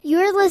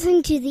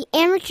listening to the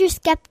Amateur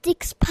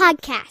Skeptics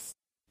podcast.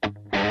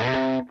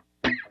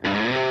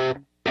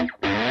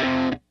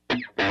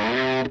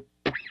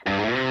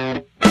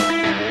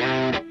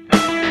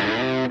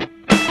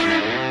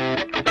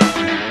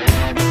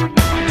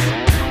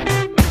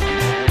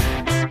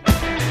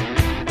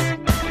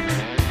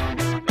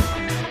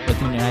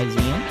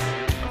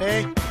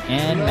 Hey,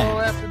 and hello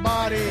Matt.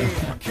 everybody.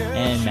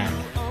 And Matt.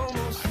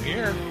 I'm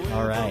here.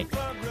 All right.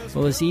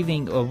 Well, this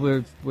evening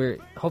we're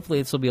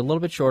hopefully this will be a little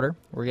bit shorter.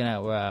 We're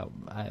gonna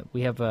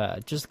we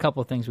have just a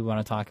couple of things we want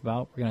to talk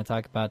about. We're gonna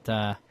talk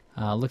about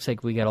looks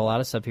like we got a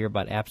lot of stuff here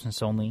about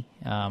absence only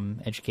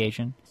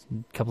education.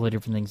 A couple of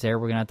different things there.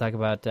 We're gonna talk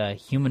about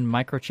human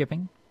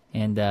microchipping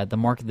and the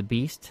mark of the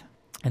beast,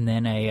 and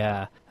then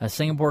a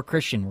Singapore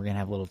Christian we're gonna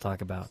have a little talk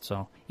about.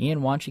 So,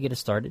 Ian, why don't you get us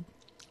started?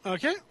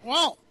 Okay,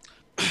 well,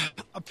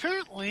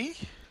 apparently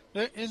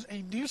there is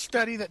a new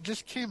study that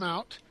just came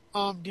out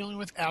dealing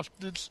with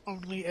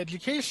abstinence-only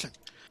education.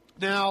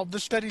 Now,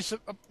 this study,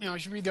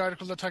 as you read the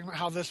articles, they're talking about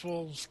how this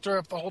will stir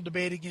up the whole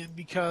debate again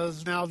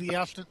because now the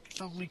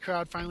abstinence-only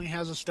crowd finally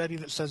has a study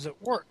that says it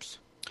works.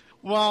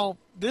 Well,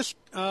 this,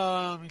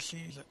 let me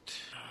see, is it?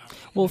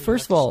 Well,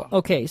 first of all,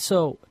 okay,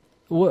 so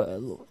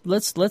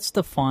let's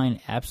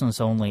define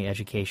abstinence-only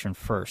education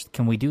first.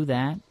 Can we do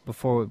that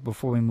before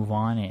we move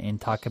on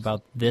and talk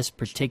about this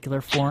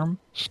particular form?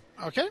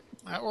 Okay,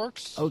 that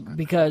works. Oh,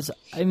 because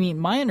I mean,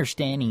 my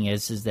understanding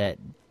is that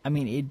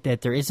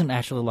that there isn't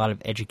actually a lot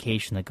of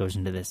education that goes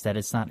into this. That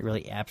it's not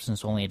really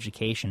abstinence-only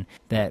education.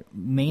 That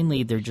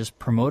mainly they're just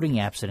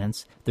promoting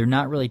abstinence. They're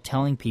not really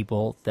telling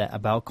people that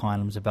about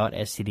condoms, about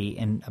STD,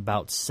 and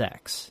about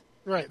sex.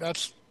 Right.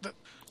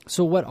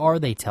 So what are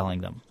they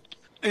telling them?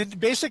 In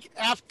basic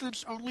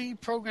abstinence-only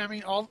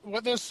programming,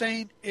 what they're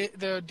saying,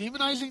 they're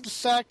demonizing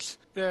sex,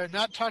 they're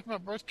not talking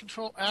about birth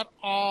control at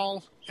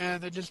all,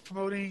 and they're just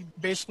promoting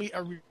basically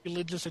a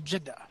religious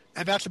agenda.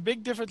 And that's a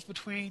big difference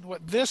between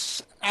what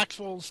this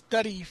actual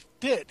study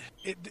did.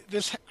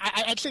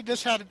 I'd say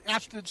this had an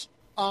abstinence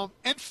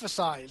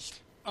emphasized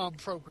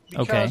program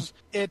because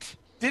it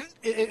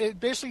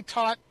basically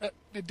taught.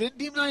 It didn't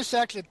demonize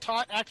sex. It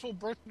taught actual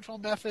birth control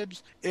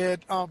methods.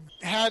 It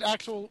had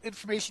actual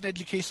information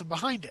education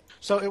behind it.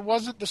 So it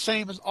wasn't the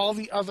same as all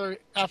the other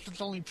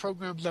abstinence-only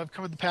programs that have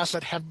come in the past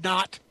that have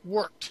not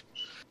worked.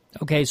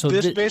 Okay, so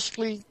this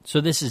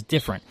this is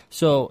different.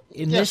 So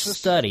in this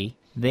study,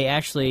 they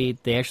actually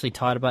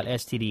taught about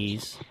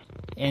STDs,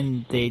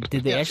 and did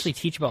they actually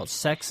teach about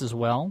sex as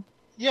well?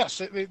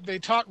 Yes, they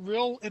taught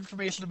real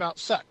information about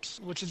sex,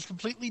 which is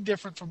completely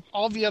different from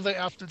all the other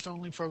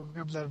abstinence-only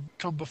programs that have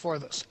come before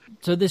this.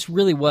 So this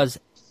really was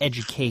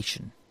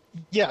education.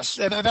 Yes,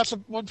 and that's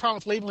one problem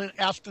with labeling it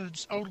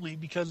abstinence-only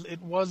because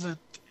it wasn't,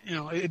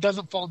 it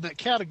doesn't fall in that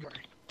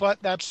category. But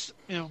that's,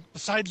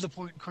 besides the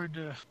point according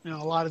to,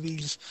 a lot of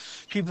these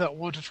people that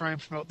want to try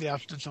and promote the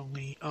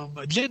abstinence-only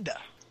agenda.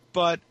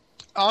 But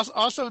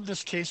also in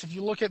this case, if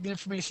you look at the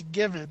information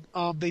given,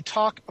 they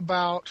talk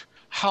about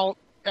how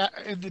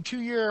in the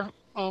 2-year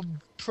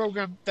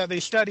program that they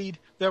studied,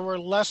 there were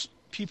less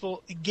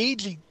people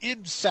engaging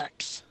in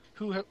sex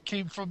who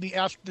came from the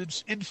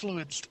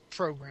abstinence-influenced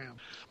program.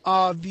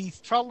 The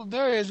problem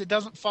there is it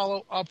doesn't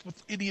follow up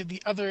with any of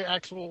the other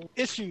actual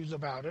issues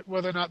about it,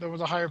 whether or not there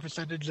was a higher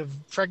percentage of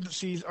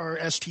pregnancies or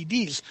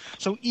STDs.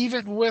 So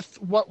even with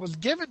what was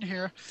given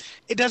here,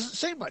 it doesn't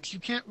say much.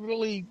 You can't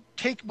really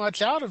take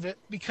much out of it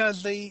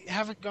because they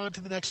haven't gone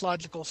to the next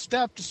logical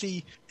step to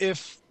see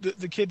if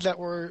the kids that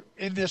were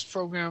in this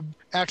program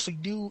actually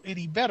do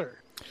any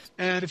better.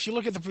 And if you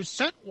look at the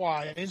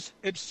percent-wise,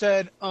 it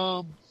said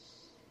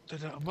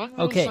among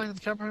those signed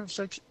the comprehensive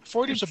sex,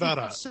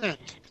 42%.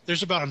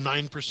 There's about a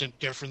 9%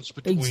 difference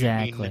between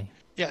exactly.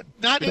 Yeah,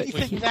 not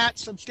anything that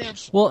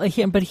substantial. Well,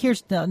 but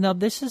here's now.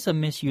 This is a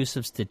misuse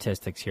of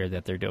statistics here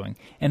that they're doing,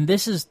 and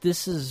this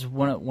is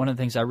one of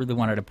the things I really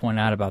wanted to point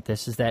out about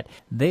this is that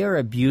they are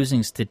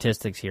abusing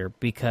statistics here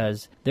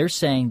because they're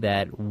saying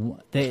that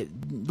they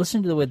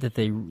listen to the way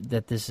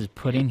that this is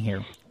put in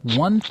here.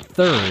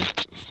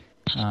 1/3.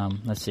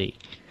 Let's see.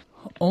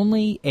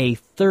 Only a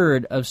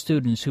third of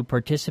students who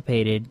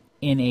participated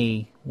in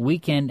a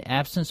weekend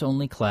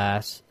abstinence-only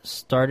class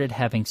started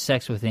having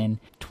sex within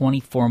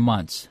 24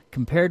 months,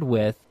 compared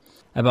with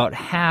about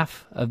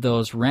half of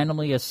those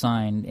randomly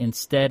assigned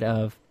instead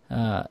of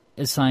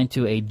assigned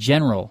to a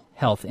general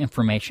health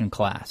information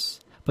class.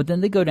 But then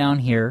they go down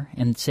here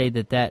and say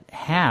that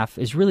half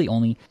is really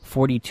only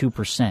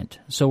 42%.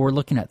 So we're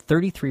looking at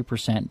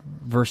 33%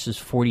 versus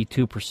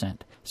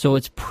 42%. So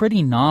it's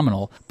pretty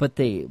nominal, but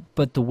the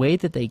way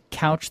that they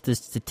couch the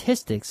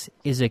statistics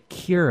is a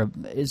clear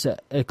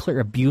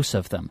abuse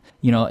of them.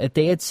 If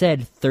they had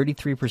said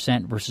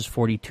 33% versus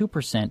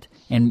 42%,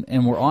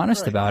 and we're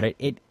honest about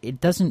it, it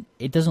doesn't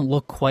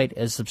look quite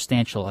as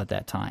substantial at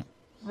that time.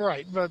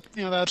 Right, but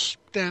that's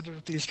standard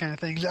with these kind of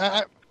things.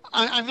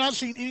 I'm not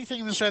seeing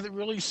anything in this side that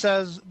really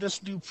says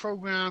this new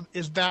program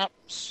is that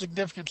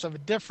significance of a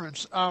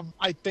difference.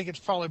 I think it's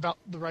probably about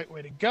the right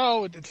way to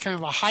go. It's kind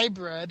of a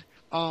hybrid.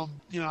 I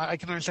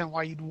can understand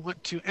why you'd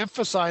want to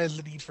emphasize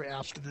the need for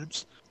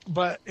abstinence,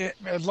 But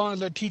as long as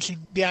they're teaching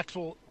the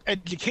actual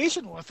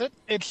education with it,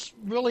 it's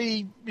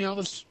really,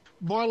 this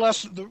more or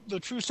less the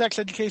true sex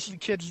education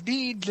kids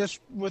need, just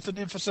with an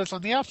emphasis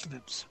on the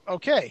abstinence.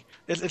 Okay,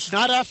 it's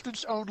not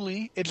abstinence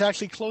only. It's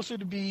actually closer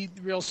to being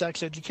real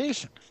sex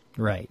education.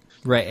 Right,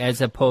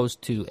 as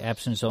opposed to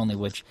abstinence only,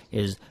 which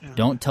is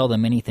don't tell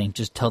them anything,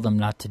 just tell them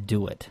not to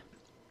do it.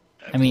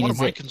 I mean, one of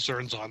my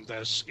concerns on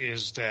this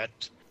is that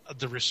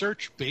the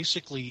research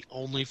basically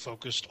only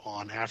focused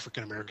on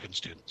African American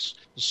students.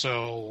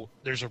 So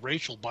there's a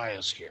racial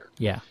bias here.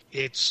 Yeah.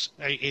 It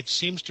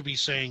seems to be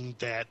saying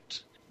that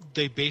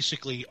they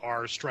basically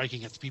are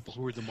striking at the people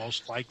who are the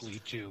most likely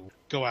to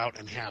go out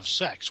and have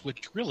sex,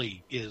 which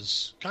really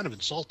is kind of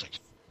insulting.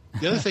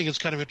 The other thing that's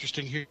kind of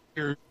interesting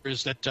here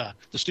is that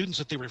the students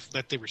that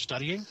they were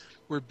studying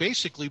were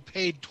basically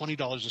paid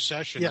 $20 a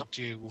session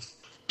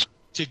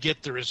to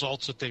get the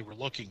results that they were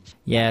looking for.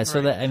 Yeah,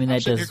 so that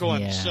that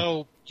does.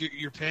 So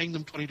you're paying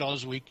them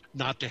 $20 a week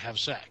not to have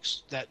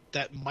sex. That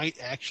might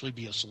actually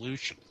be a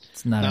solution.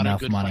 It's not enough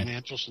a good money.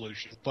 Financial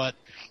solution, but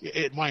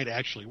it might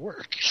actually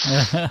work.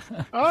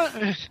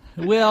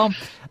 Well,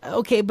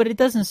 okay, but it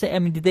doesn't say. I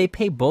mean, did they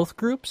pay both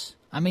groups?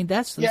 I mean,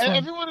 that's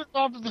everyone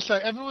involved in the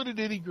site, everyone in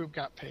any group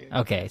got paid.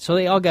 Okay, so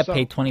they all got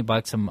paid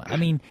 $20 a month. I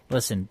mean,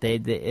 listen, they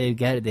paid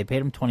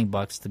them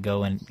 $20 to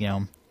go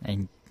and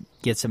and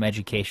get some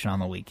education on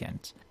the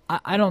weekends.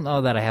 I don't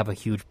know that I have a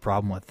huge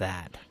problem with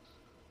that.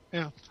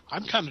 Yeah,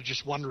 I'm kind of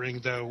just wondering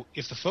though,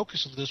 if the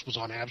focus of this was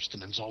on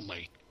abstinence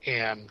only,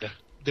 and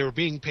they were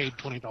being paid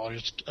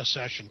 $20 a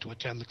session to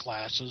attend the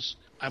classes,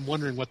 I'm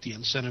wondering what the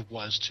incentive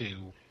was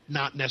to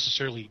not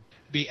necessarily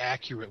be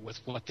accurate with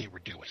what they were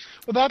doing.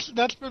 Well,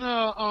 that's been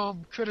a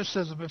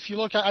criticism. If you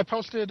look, I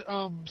posted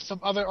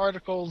some other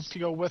articles to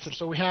go with it.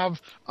 So we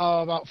have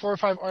about 4 or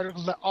 5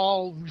 articles that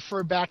all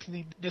refer back to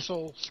the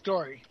initial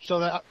story, so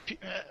that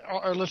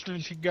our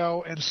listeners can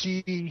go and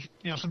see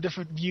some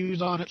different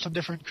views on it, some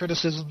different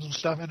criticisms and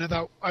stuff.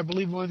 And I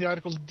believe one of the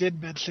articles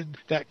did mention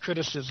that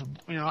criticism.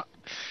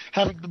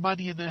 Having the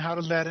money in there, how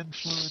does that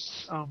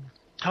influence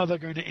how they're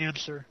going to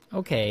answer?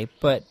 Okay,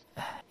 but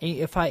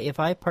if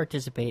I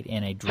participate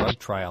in a drug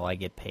trial, I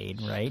get paid,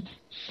 right?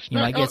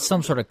 I get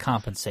some sort of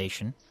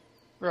compensation.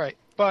 Right,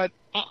 but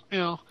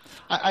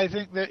I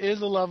think there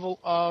is a level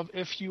of,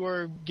 if you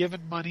are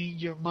given money,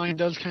 your mind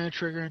does kind of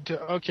trigger into,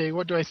 okay,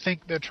 what do I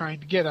think they're trying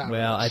to get out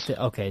of this?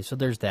 Okay, so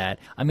there's that.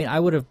 I mean, I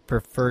would have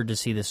preferred to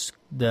see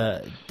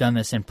done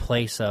this in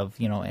place of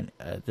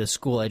the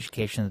school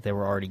education that they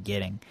were already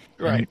getting,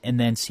 right, and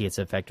then see its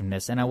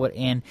effectiveness. And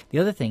the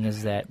other thing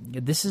is that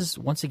this is,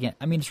 once again,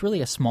 I mean, it's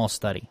really a small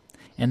study,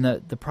 and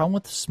the problem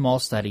with the small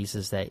studies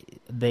is that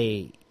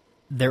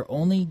they're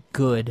only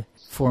good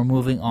for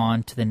moving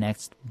on to the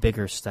next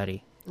bigger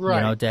study.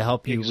 Right. To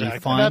help you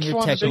refine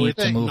your technique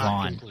to move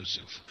on.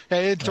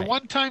 It's a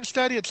one-time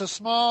study. It's a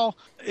small.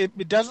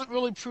 It doesn't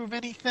really prove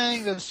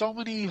anything. There's so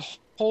many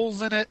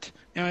holes in it.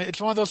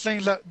 It's one of those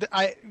things that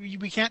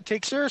we can't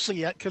take seriously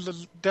yet, because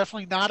there's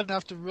definitely not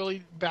enough to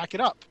really back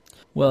it up.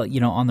 Well,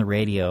 on the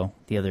radio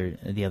the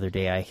other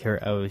day,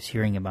 I was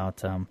hearing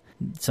about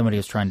somebody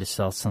was trying to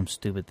sell some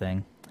stupid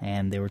thing,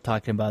 and they were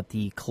talking about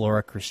the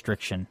caloric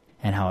restriction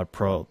and how it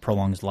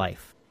prolongs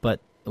life. But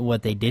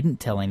what they didn't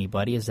tell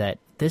anybody is that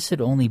this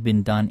had only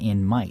been done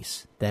in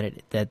mice, that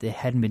it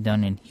hadn't been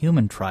done in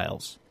human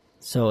trials.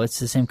 So it's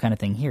the same kind of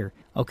thing here.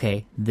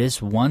 Okay,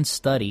 this one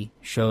study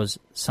shows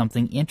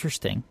something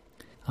interesting.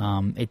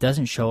 It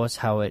doesn't show us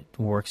how it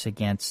works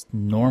against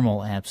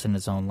normal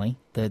abstinence only.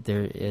 That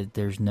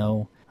there's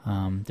no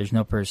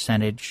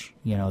percentage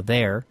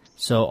there.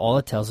 So all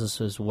it tells us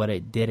is what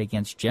it did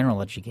against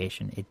general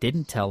education. It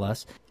didn't tell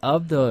us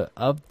of the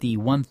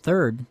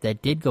 1/3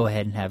 that did go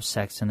ahead and have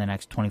sex in the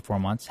next 24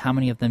 months, how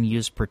many of them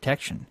used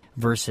protection,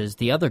 versus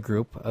the other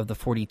group of the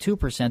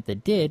 42%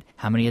 that did,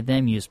 how many of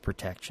them used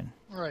protection.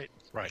 Right.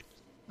 Right.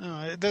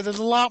 There's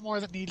a lot more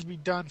that needs to be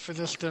done for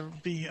this to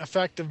be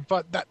effective,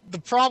 but the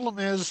problem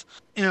is,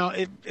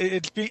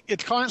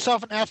 it's calling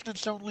itself an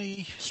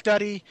abstinence-only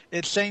study.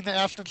 It's saying that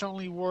abstinence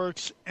only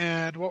works,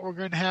 and what we're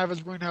going to have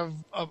is we're going to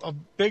have a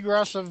big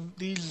rush of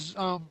these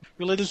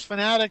religious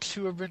fanatics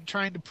who have been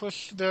trying to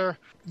push their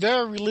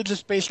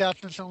religious-based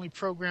abstinence-only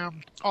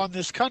program on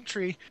this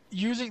country,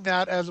 using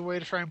that as a way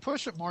to try and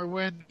push it more,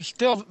 when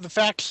still the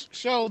facts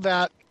show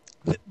that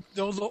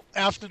those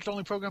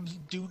abstinence-only programs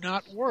do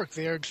not work.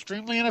 They are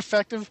extremely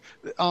ineffective.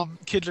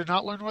 Kids are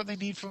not learning what they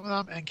need from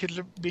them, and kids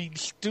are being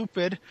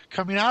stupid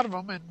coming out of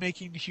them and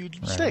making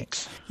huge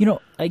mistakes. Right.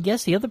 I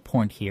guess the other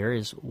point here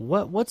is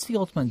what's the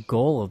ultimate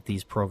goal of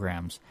these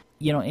programs?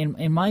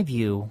 In my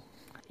view,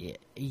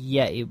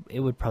 yeah, it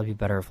would probably be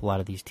better if a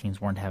lot of these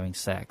teens weren't having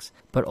sex,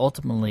 but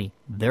ultimately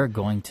they're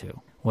going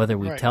to, whether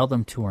we tell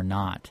them to or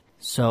not.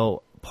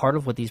 So part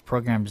of what these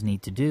programs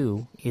need to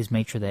do is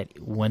make sure that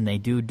when they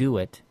do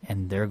it,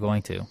 and they're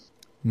going to,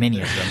 many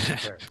of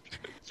them,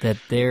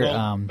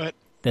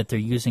 that they're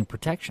using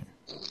protection.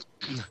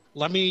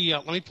 Let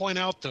me point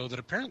out, though, that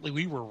apparently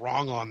we were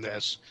wrong on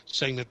this,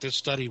 saying that this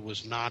study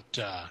was not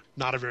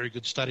a very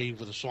good study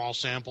with a small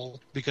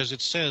sample, because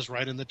it says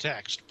right in the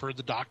text, per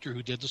the doctor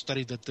who did the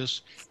study, that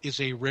this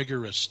is a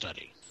rigorous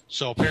study.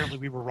 So apparently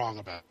we were wrong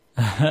about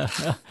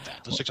that.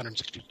 The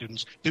 660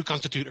 students do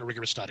constitute a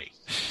rigorous study.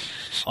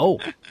 Oh,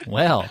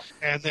 well.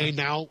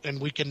 And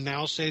we can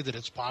now say that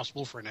it's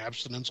possible for an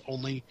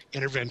abstinence-only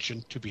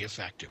intervention to be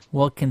effective.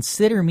 Well,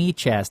 consider me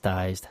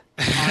chastised.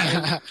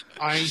 I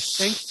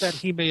think that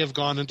he may have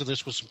gone into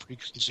this with some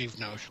preconceived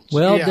notions.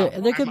 Well, Yeah.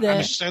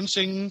 I'm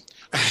sensing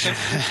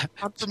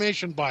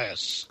confirmation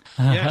bias.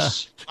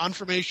 Yes,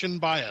 confirmation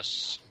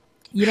bias.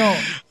 You know,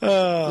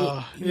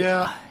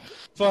 Yeah.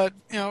 But,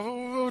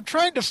 we're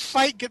trying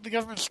to get the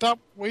government to stop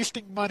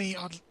wasting money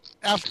on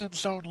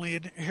abstinence only,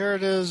 and here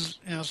it is,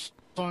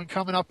 someone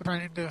coming up and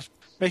trying to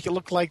make it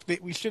look like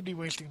we should be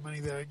wasting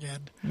money there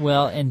again.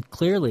 well, and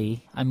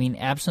clearly, I mean,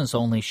 abstinence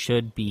only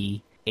should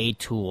be a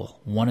tool,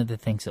 one of the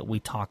things that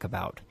we talk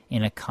about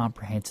in a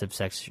comprehensive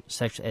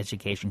sex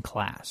education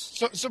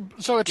class.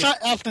 So it's not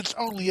abstinence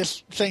only,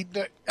 it's saying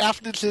that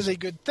abstinence is a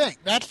good thing.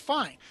 That's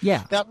fine.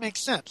 Yeah. That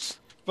makes sense.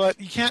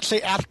 But you can't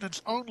say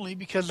abstinence only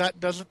because that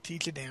doesn't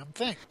teach a damn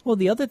thing. Well,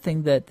 the other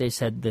thing that they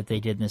said that they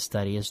did in this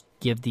study is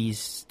give these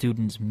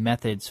students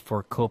methods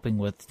for coping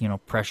with,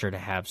 pressure to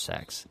have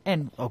sex.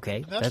 And,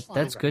 okay,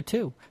 that's good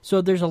too.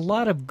 So there's a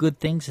lot of good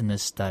things in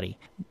this study.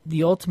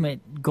 The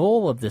ultimate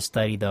goal of this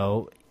study,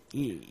 though,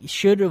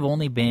 should have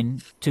only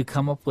been to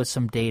come up with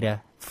some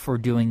data for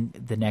doing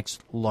the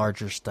next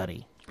larger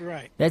study.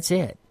 Right. That's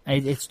it.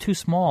 It's too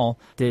small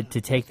to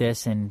take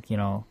this and,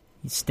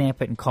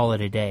 stamp it and call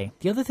it a day.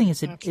 The other thing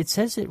is it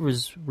says it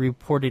was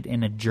reported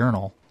in a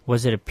journal.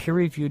 Was it a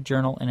peer-reviewed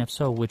journal? And if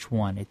so, which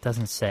one? It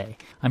doesn't say.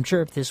 I'm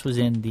sure if this was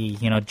in the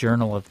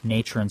Journal of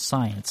Nature and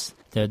Science,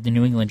 the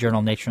New England Journal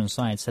of Nature and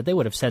Science, that they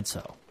would have said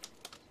so.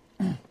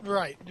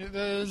 Right.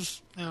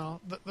 There's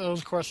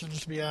those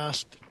questions to be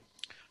asked.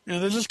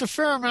 There's just a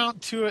fair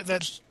amount to it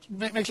that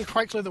makes it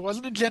quite clear there was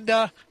an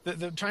agenda. That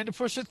they're trying to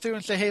push it through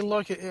and say, hey,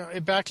 look,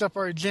 it backs up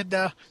our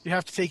agenda. You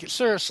have to take it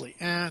seriously.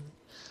 And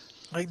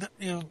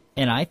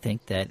And I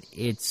think that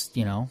it's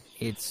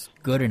it's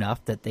good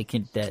enough that they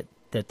can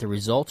that the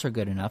results are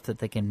good enough that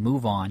they can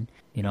move on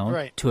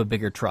Right. to a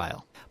bigger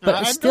trial. But I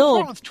have still, no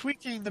problem with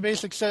tweaking the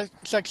basic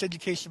sex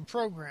education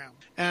program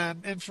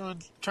and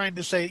trying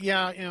to say,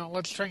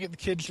 let's try and get the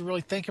kids to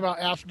really think about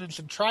abstinence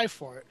and try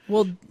for it.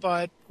 well,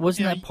 But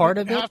wasn't that part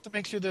of You it? have to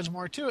make sure there's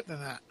more to it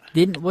than that.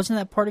 Wasn't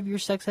that part of your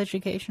sex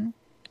education?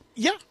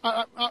 Yeah,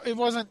 it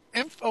wasn't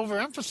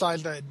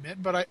overemphasized, I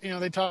admit, but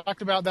they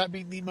talked about that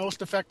being the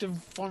most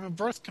effective form of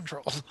birth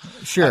control.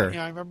 Sure.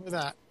 I remember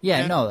that. Yeah,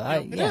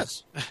 And, it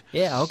is.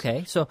 Yeah,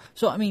 okay. So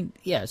I mean,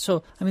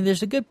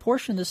 there's a good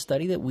portion of the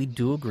study that we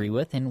do agree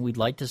with, and we'd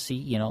like to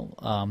see,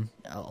 a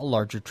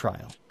larger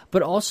trial.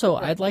 But also,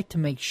 I'd like to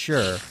make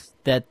sure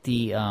that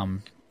they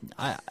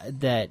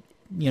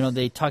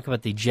talk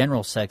about the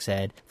general sex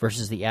ed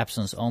versus the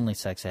abstinence only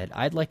sex ed.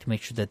 I'd like to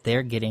make sure that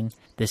they're getting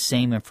the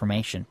same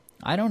information.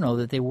 I don't know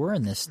that they were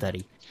in this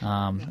study.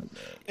 But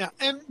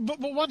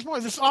once more,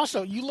 this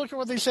also, you look at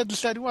what they said the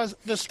study was.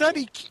 The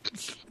study,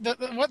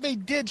 what they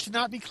did should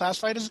not be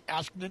classified as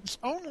abstinence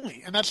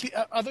only, and that's the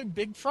other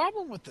big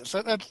problem with this.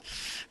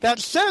 That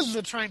says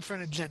they're trying for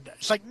an agenda.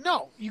 It's like,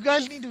 no, you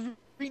guys need to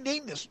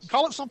rename this.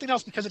 Call it something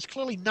else because it's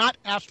clearly not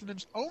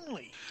abstinence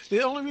only.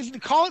 The only reason to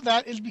call it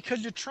that is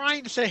because you're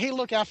trying to say, hey,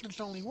 look,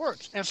 abstinence only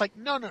works. And it's like,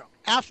 no.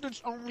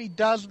 Abstinence only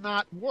does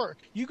not work.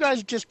 You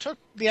guys just took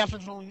the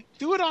abstinence only,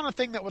 threw it on a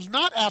thing that was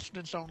not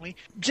abstinence only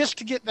just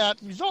to get that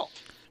result.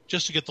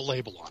 Just to get the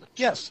label on it.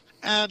 Yes.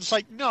 And it's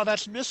like, no,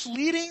 that's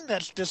misleading.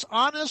 That's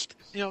dishonest.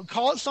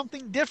 Call it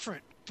something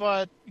different.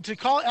 But to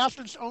call it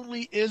abstinence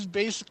only is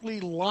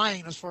basically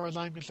lying as far as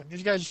I'm concerned.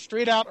 These guys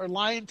straight out are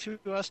lying to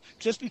us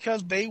just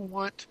because they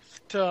want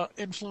to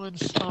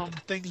influence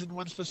things in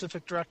one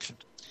specific direction.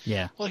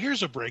 Yeah. Well,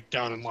 here's a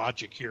breakdown in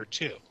logic here,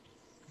 too.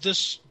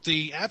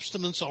 The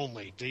abstinence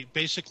only,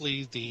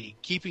 basically the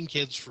keeping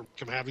kids from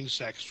having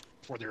sex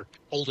before they're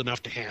old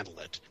enough to handle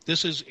it.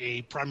 This is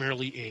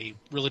primarily a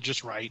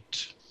religious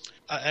right,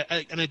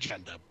 an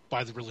agenda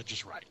by the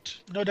religious right.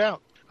 No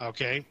doubt.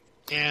 Okay?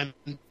 And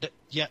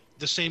yet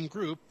the same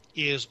group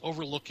is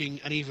overlooking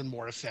an even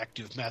more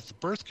effective method of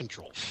birth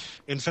control.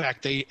 In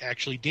fact, they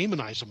actually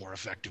demonize a more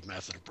effective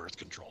method of birth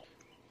control.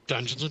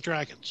 Dungeons and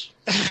Dragons.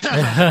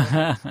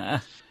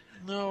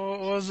 No, what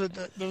was it?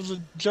 There was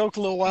a joke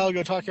a little while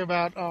ago talking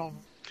about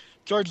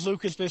George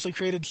Lucas basically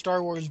created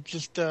Star Wars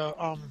just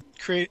to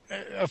create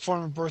a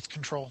form of birth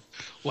control.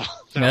 Well,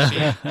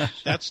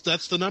 that's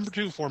the number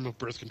 2 form of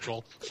birth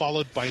control,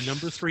 followed by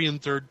number 3 in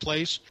third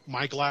place,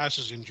 my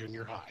glasses in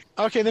junior high.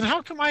 Okay, then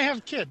how come I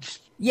have kids?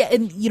 Yeah,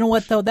 and you know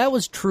what, though? That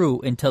was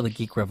true until the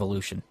Geek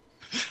Revolution.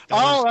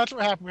 That's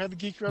what happened. We had the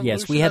Geek Revolution.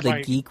 Yes, we had the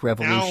Right. Geek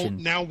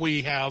Revolution. Now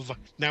we have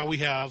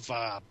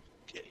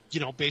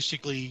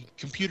basically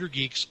computer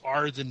geeks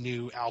are the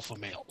new alpha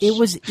males. It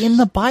was in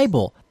the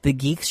Bible. The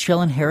geeks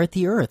shall inherit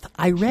the earth.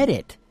 I read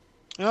it.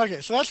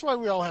 Okay, so that's why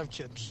we all have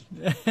kids.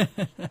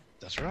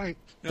 That's right.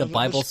 The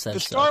Bible says the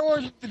so. Star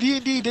Wars, the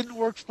D&D didn't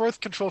work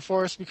birth control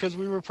for us because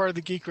we were part of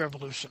the geek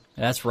revolution.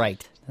 That's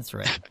right. That's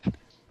right.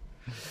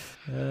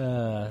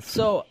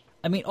 So,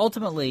 I mean,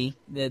 ultimately,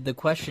 the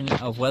question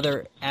of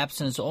whether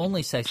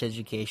abstinence-only sex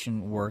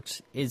education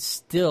works is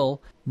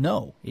still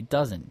no, it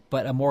doesn't.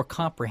 But a more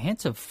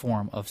comprehensive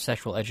form of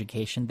sexual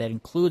education that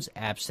includes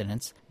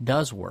abstinence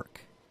does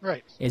work.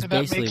 Right. Is And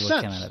that basically makes what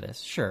sense. came out of this.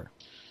 Sure.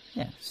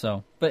 Yeah.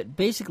 So, but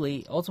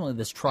basically, ultimately,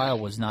 this trial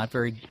was not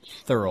very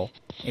thorough.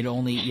 It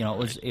only,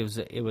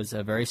 it was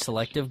a very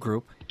selective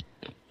group.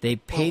 They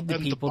paid the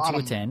and the people to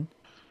bottom- attend.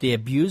 They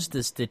abused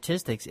the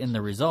statistics in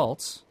the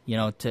results.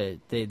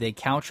 They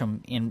couch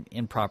them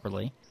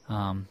improperly.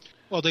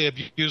 Well, they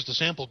abused the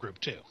sample group,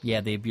 too. Yeah,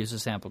 they abused the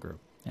sample group.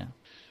 Yeah.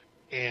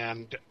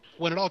 And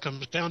when it all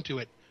comes down to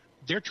it,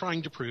 they're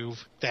trying to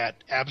prove that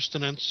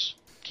abstinence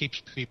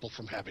keeps people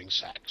from having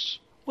sex.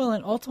 Well,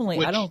 and ultimately,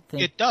 Which I don't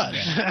think it does.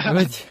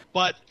 Yeah.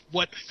 But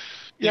what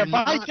Yeah, they're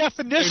by not-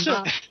 definition.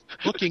 they're not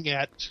looking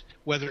at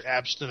whether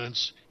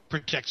abstinence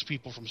protects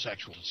people from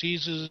sexual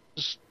diseases.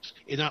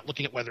 They're not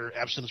looking at whether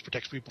abstinence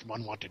protects people from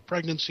unwanted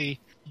pregnancy.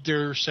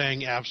 They're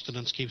saying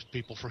abstinence keeps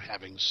people from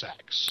having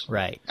sex.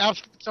 Right.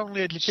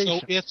 Abstinence-only education.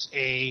 So it's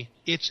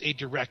a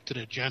directed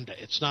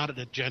agenda. It's not an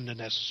agenda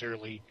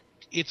necessarily.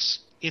 It's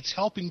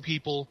helping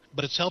people,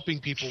 but it's helping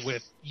people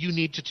with, you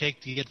need to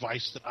take the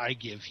advice that I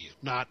give you,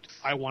 not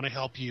I want to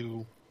help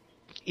you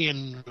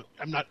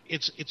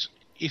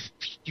if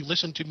you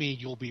listen to me,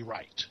 you'll be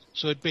right.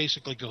 So it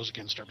basically goes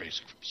against our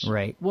basic principles.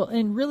 Right. Well,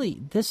 and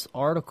really, this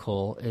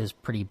article is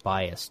pretty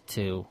biased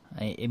too.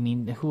 I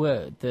mean,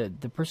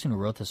 the person who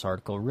wrote this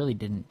article really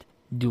didn't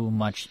do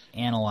much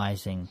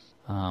analyzing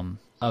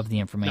of the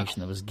information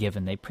that was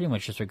given. They pretty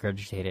much just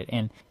regurgitated it.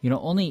 And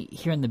only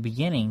here in the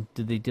beginning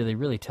do they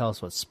really tell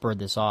us what spurred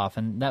this off.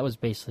 And that was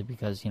basically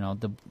because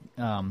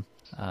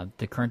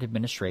the current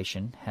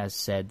administration has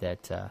said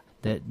that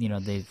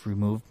they've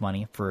removed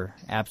money for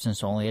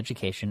abstinence-only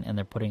education, and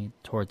they're putting it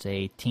towards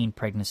a teen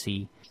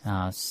pregnancy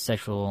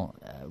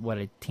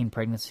teen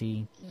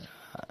pregnancy.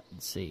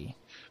 Let's see.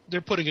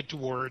 They're putting it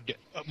toward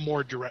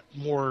more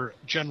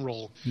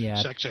general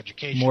sex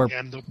education.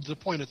 And the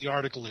point of the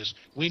article is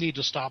we need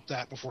to stop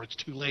that before it's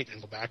too late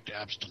and go back to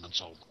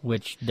abstinence only.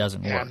 Which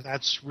doesn't work. And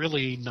that's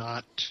really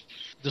not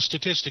 – the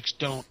statistics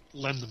don't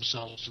lend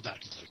themselves to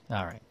that conclusion.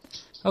 All right.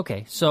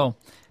 Okay, so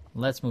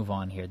let's move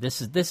on here.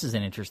 This is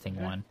an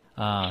interesting one.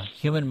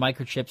 Human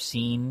microchip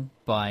seen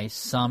by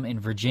some in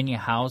Virginia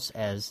House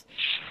as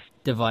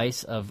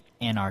device of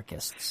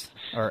anarchists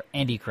or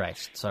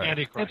antichrist. Sorry.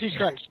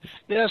 Antichrist.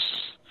 Yes.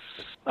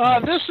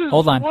 This is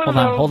Hold on.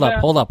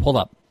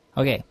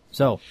 Okay,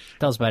 so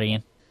tell us about it,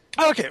 Ian.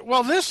 Okay,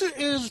 well, this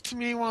is, to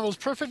me, one of those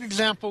perfect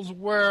examples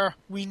where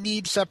we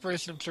need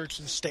separation of church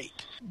and state.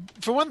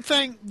 For one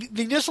thing,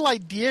 the initial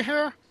idea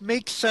here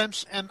makes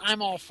sense, and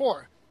I'm all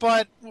for it.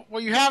 But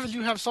what you have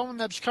is someone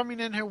that's coming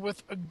in here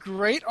with a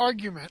great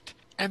argument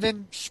and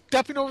then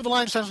stepping over the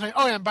line and saying,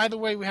 oh, yeah, and by the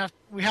way, we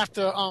have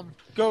to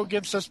go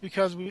against this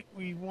because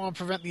we want to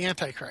prevent the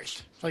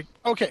Antichrist. Like,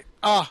 okay,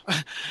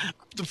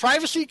 the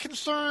privacy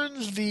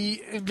concerns,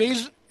 the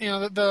invasion,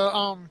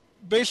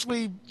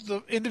 basically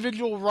the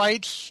individual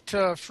rights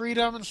to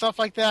freedom and stuff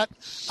like that,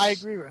 I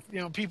agree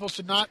with. People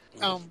should not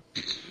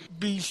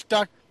be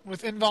stuck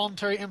with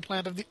involuntary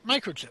implant of the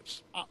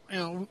microchips.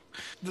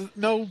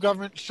 No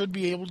government should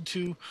be able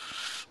to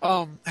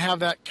have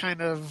that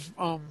kind of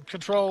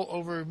control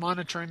over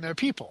monitoring their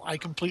people. I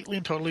completely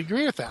and totally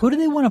agree with that. Who do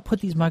they want to put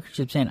these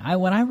microchips in?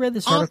 When I read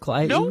this article,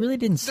 it really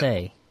didn't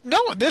say.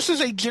 No, this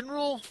is a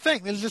general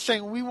thing. This is just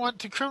saying we want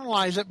to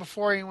criminalize it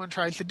before anyone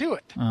tries to do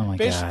it. Oh, my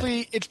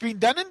Basically, it's being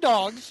done in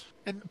dogs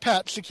and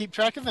pets to keep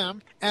track of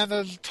them, and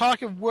there's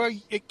talk of where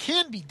it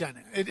can be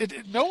done.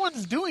 No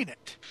one's doing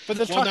it, but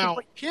there's talk of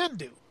what you can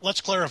do.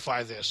 Let's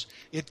clarify this.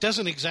 It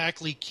doesn't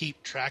exactly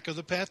keep track of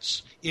the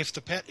pets. If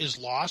the pet is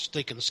lost,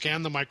 they can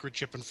scan the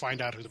microchip and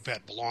find out who the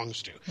pet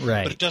belongs to.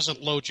 Right. But it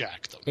doesn't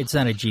LoJack them. It's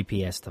not a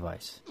GPS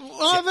device.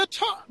 Well, they're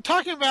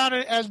talking about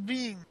it as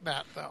being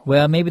that, though.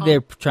 Well, maybe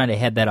they're trying to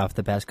head that off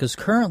the pass, because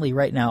currently,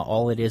 right now,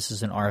 all it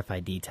is an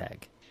RFID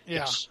tag. Yeah.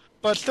 Yes.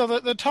 But still,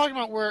 they're talking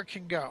about where it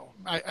can go.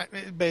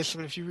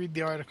 Basically, if you read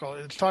the article,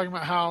 it's talking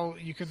about how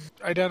you can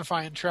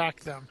identify and track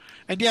them.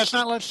 And yeah, it's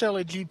not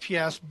necessarily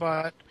GPS,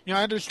 but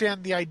I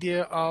understand the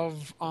idea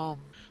of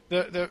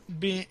the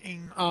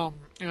being of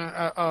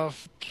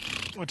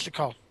what's it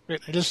called?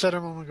 Wait, I just said it a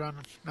moment ago, and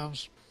now I'm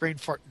brain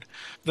farting.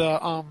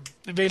 The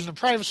invasion of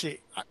privacy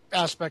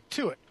aspect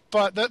to it.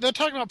 But they're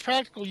talking about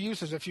practical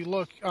uses. If you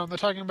look, they're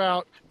talking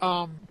about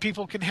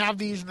people can have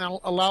these and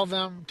they'll allow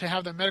them to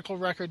have their medical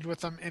records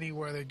with them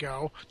anywhere they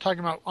go.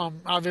 Talking about,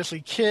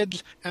 obviously,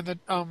 kids, and then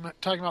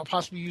talking about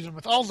possibly using them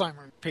with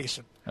Alzheimer's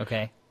patients.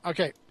 Okay.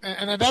 Okay,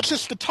 and that's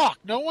just the talk.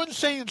 No one's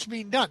saying it's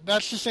being done.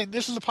 That's just saying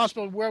this is a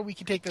possibility where we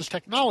can take this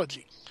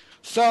technology.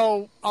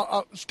 So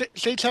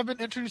states have been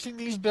introducing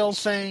these bills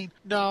saying,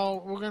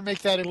 no, we're going to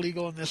make that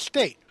illegal in this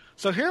state.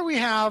 So here we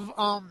have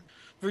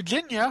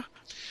Virginia.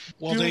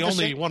 Well, they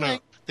only want to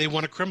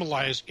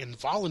criminalize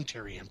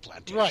involuntary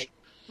implantation. Right.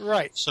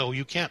 Right. So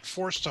you can't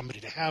force somebody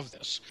to have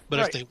this. But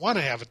Right. if they want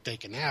to have it, they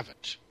can have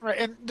it. Right,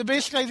 and the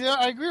basic idea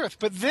I agree with.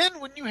 But then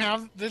when you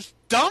have this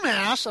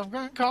dumbass, I'm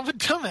going to call him a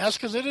dumbass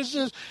because it is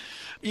just,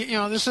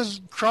 this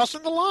is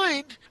crossing the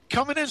line,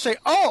 coming in and say,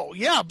 oh,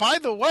 yeah, by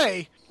the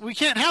way, we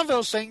can't have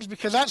those things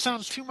because that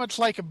sounds too much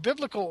like a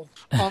biblical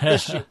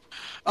issue.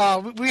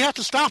 We have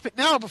to stop it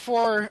now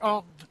before,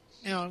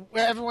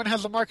 everyone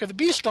has the mark of the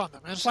beast on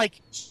them. And it's like,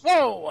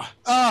 whoa,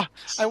 I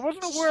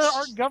wasn't aware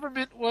our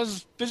government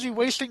was busy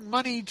wasting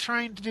money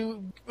trying to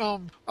do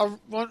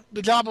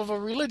the job of a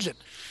religion.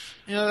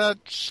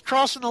 That's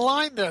crossing the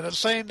line there. That's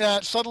saying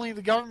that suddenly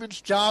the government's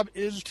job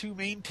is to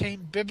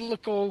maintain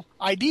biblical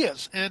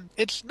ideas, and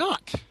it's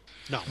not.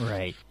 No.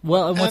 Right.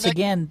 Well, and once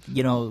again,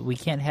 we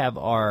can't have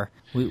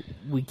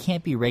we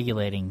can't be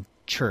regulating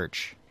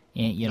church.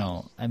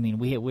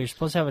 We're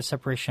supposed to have a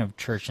separation of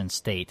church and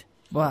state.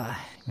 Well,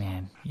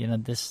 man,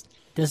 this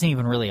doesn't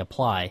even really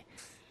apply.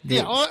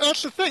 Well,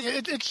 that's the thing.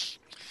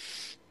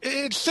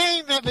 It's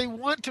saying that they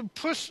want to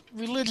push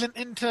religion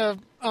into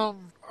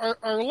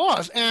our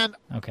laws, and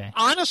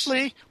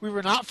honestly, we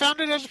were not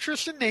founded as a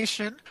Christian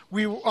nation.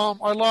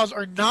 Our laws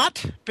are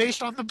not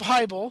based on the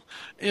Bible.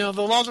 The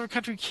laws of our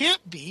country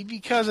can't be,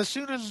 because as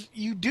soon as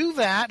you do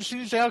that, as soon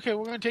as you say, okay,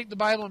 we're going to take the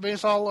Bible and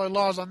base all our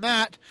laws on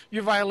that,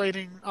 you're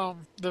violating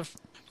the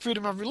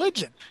freedom of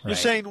religion. Right. You're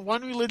saying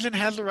one religion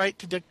has the right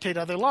to dictate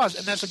other laws,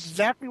 and that's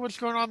exactly what's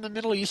going on in the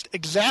Middle East,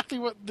 exactly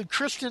what the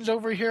Christians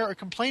over here are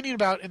complaining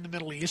about in the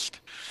Middle East,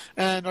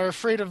 and are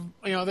afraid of,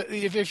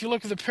 if you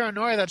look at the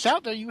paranoia that's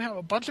out there, you have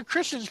a bunch of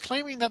Christians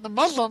claiming that the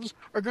Muslims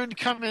are going to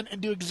come in and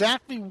do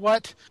exactly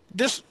what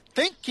this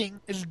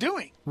thinking is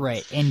doing.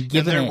 Right, and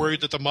they're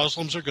worried that the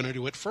Muslims are going to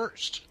do it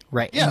first.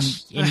 Right.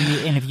 Yes.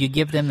 And if you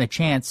give them the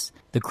chance,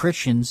 the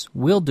Christians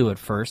will do it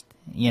first.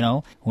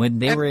 When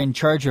they were in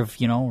charge of,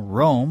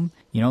 Rome,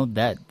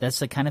 that's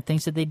the kind of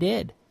things that they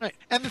did. Right.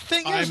 And the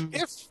thing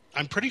is,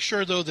 I'm pretty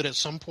sure, though, that at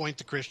some point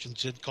the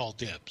Christians did call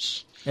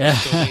dibs. Yeah.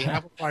 So they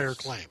have a prior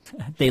claim.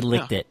 They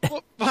licked it.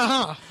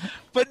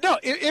 But no,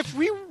 if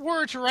we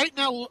were to right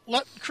now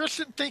let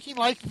Christian thinking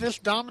like this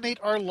dominate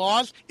our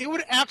laws, it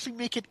would actually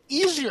make it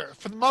easier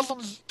for the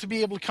Muslims to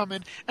be able to come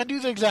in and do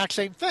the exact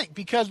same thing,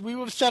 because we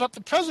would have set up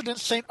the precedent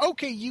saying,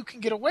 okay, you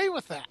can get away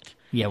with that.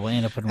 Yeah, we'll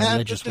end up in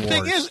religious wars. The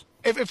thing is,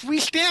 if we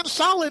stand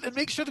solid and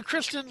make sure the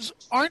Christians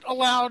aren't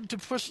allowed to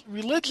push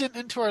religion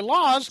into our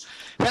laws,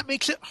 that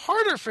makes it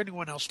harder for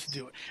anyone else to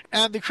do it.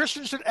 And the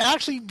Christians should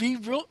actually be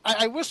real.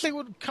 I wish they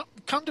would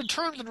come to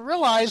terms and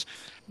realize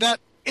that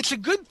it's a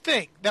good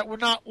thing that we're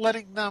not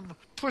letting them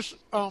push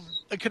a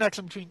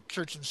connection between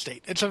church and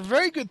state. It's a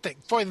very good thing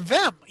for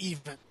them,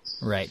 even.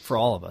 Right, for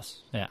all of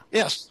us. Yeah.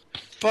 Yes,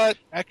 but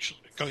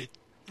actually, go ahead.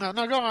 No,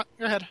 go on.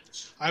 Go ahead.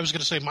 I was going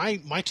to say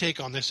my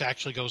take on this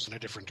actually goes in a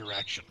different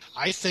direction.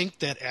 I think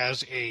that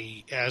as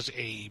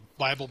a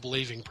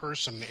Bible-believing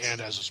person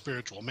and as a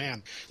spiritual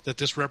man, that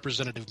this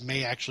representative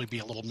may actually be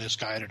a little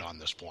misguided on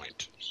this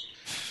point,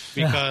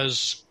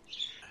 because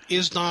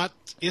is not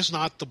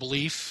the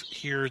belief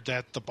here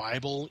that the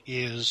Bible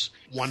is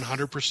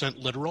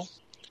 100% literal?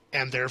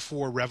 And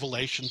therefore,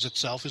 Revelations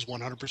itself is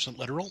 100%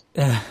 literal?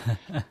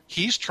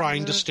 He's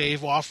trying to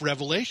stave off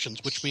Revelations,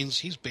 which means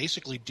he's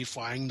basically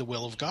defying the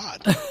will of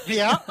God.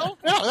 Yeah.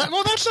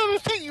 Well, that's the other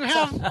thing. You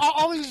have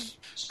all these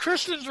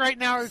Christians right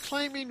now are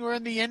claiming we're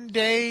in the end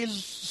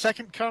days,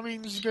 second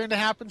coming is going to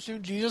happen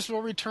soon, Jesus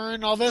will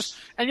return, all this,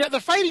 and yet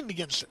they're fighting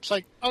against it. It's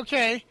like,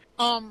 okay,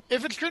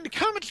 if it's going to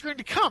come, it's going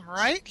to come,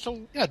 right?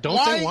 So yeah,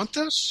 don't they want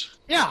this?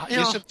 Yeah.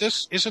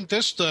 Isn't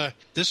this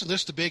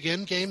the big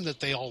end game that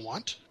they all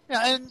want?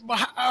 Yeah, and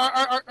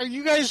are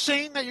you guys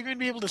saying that you're going to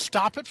be able to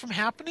stop it from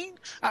happening?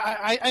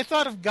 I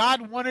thought if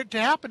God wanted it to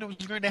happen, it was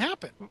going to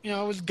happen. It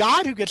was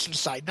God who gets to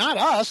decide, not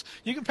us.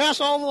 You can pass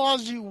all the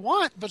laws you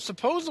want, but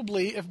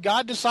supposedly, if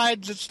God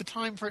decides it's the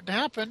time for it to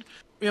happen,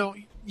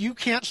 you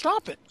can't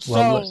stop it.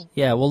 Well,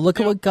 look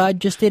at what God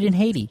just did in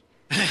Haiti.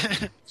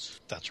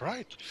 That's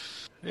right.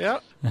 Yeah.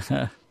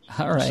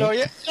 All right. So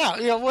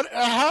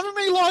however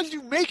many laws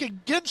you make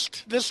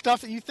against this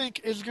stuff that you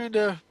think is going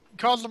to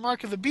cause the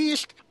mark of the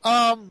beast,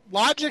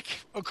 logic,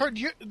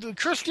 according to the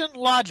Christian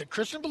logic,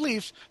 Christian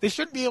beliefs, they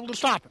shouldn't be able to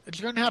stop it. It's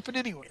going to happen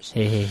anyways.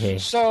 Hey.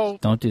 So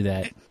don't do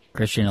that.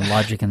 Christian and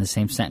logic in the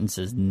same sentence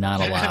is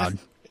not allowed.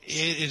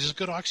 It is a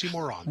good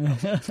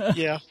oxymoron.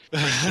 Yeah.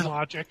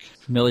 Logic.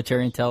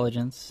 Military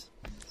intelligence.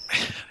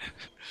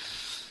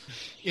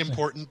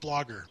 Important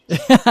blogger.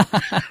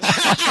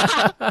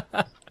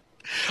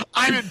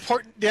 I'm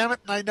important, damn it,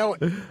 and I know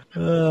it.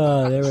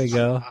 Oh, there we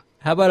go.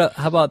 How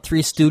about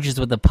Three Stooges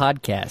with a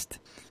podcast?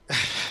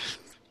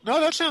 No,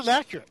 that sounds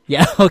accurate.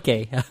 Yeah,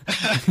 okay.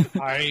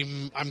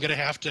 I'm gonna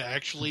have to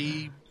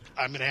actually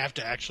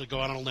go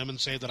out on a limb and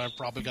say that I've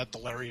probably got the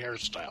Larry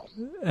hairstyle.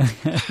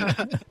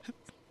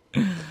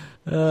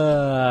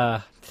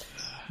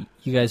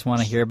 You guys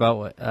want to hear about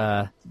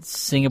what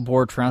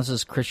Singapore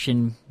trounces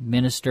Christian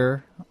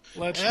minister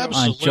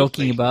on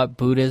joking about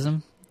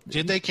Buddhism?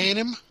 Did they cane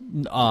him?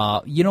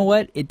 You know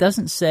what? It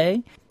doesn't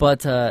say,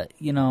 but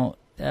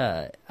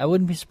I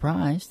wouldn't be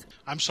surprised.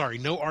 I'm sorry,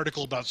 no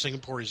article about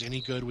Singapore is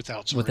any good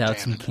without some Without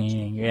rattan some in it.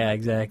 king. Yeah,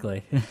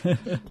 exactly.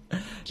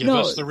 Give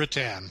us the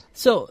rattan.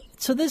 So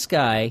this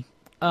guy,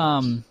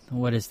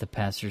 what is the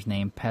pastor's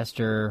name?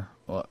 Pastor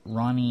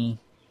Ronnie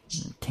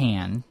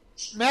Tan.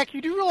 Mac,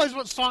 you do realize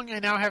what song I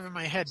now have in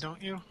my head,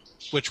 don't you?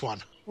 Which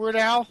one? Word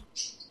Al?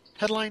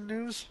 Headline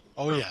News?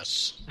 Oh,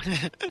 yes.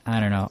 I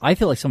don't know. I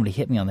feel like somebody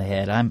hit me on the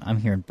head. I'm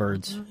hearing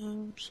birds.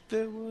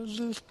 There was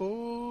this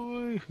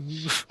boy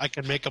who... I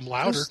can make them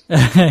louder.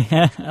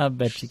 I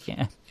bet you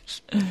can.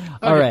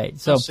 All right.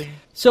 I'll sing.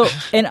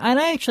 And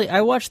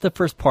I watched the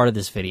first part of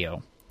this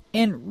video.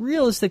 And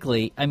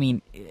realistically, I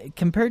mean,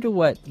 compared to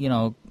what,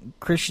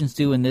 Christians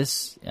do in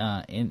this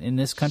in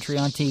this country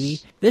on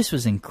TV, this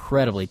was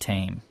incredibly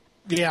tame.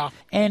 Yeah.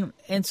 And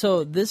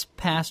so this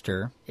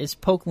pastor is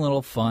poking a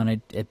little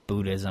fun at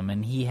Buddhism,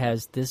 and he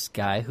has this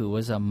guy who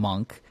was a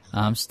monk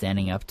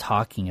standing up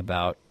talking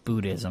about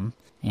Buddhism.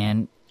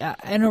 And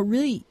it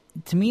really,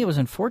 to me, it was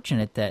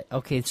unfortunate that,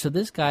 okay, so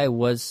this guy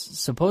was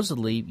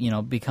supposedly,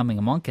 becoming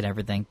a monk and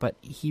everything, but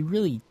he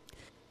really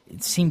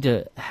seemed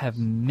to have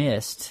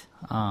missed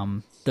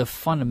the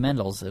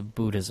fundamentals of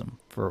Buddhism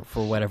for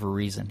whatever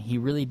reason. He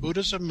really...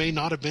 Buddhism may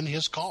not have been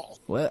his call.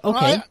 Well,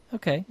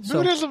 okay.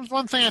 Buddhism's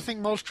one thing I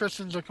think most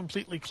Christians are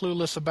completely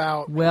clueless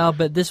about. Well,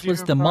 but this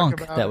was the monk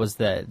about that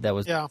it.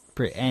 was Yeah.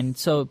 And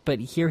so, but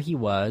here he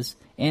was,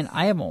 and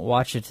I haven't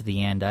watched it to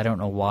the end. I don't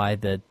know why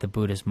the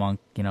Buddhist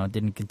monk,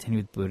 didn't continue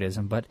with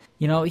Buddhism, but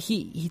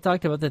he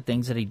talked about the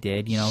things that he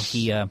did.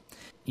 The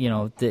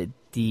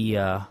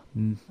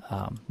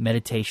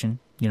meditation.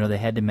 They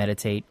had to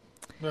meditate.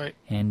 Right.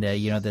 And,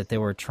 that they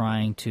were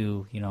trying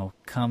to,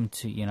 come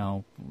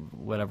to,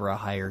 whatever, a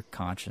higher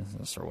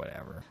consciousness or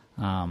whatever.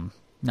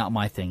 Not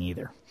my thing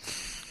either.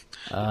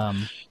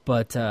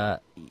 But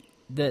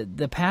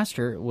the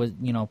pastor was,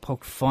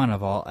 poked fun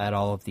at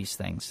all of these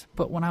things.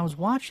 But when I was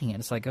watching it,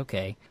 it's like,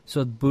 okay, so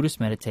the Buddhists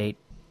meditate,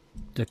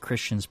 the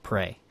Christians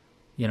pray.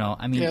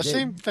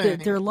 Same thing.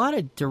 There are a lot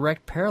of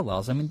direct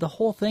parallels. I mean, the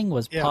whole thing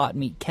was pot,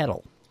 meat,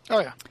 kettle. Oh,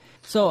 yeah.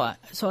 So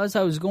as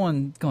I was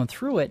going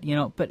through it,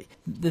 but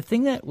the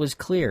thing that was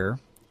clear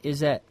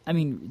is that, I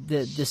mean,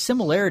 the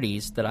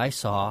similarities that I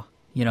saw,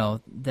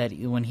 that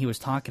when he was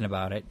talking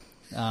about it,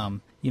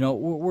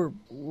 were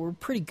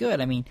pretty good.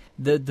 I mean,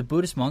 the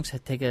Buddhist monks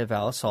had taken a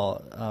vow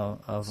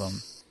of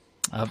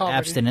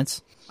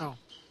abstinence. Oh.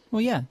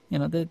 Well, yeah,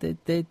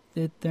 they're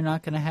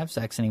not going to have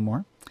sex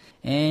anymore,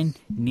 and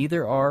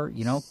neither are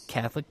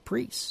Catholic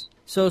priests.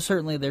 So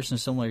certainly there's some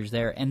similarities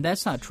there, and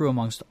that's not true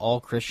amongst all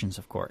Christians,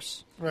 of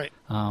course. Right.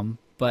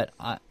 But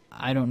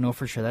I don't know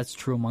for sure that's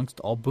true amongst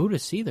all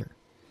Buddhists either.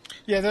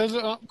 Yeah, there's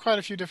quite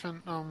a few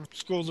different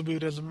schools of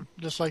Buddhism,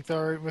 just like there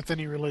are with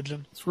any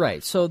religion. That's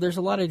right. So there's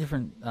a lot of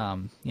different,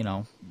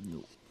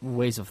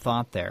 ways of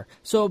thought there.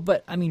 So,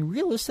 but, I mean,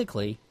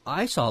 realistically,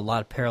 I saw a lot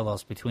of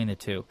parallels between the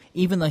two.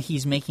 Even though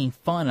he's making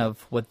fun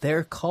of what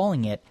they're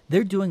calling it,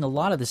 they're doing a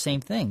lot of the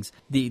same things.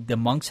 The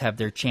monks have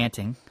their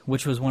chanting,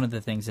 which was one of the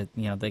things that,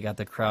 they got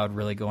the crowd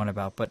really going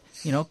about. But,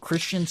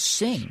 Christians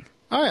sing.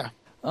 Oh, yeah.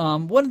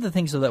 One of the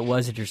things, though, that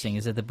was interesting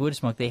is that the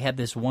Buddhist monk, they had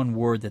this one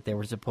word that they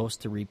were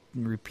supposed to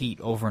repeat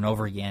over and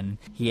over again.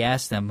 He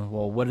asked them,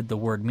 well, what did the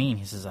word mean?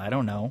 He says, I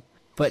don't know.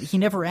 But he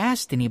never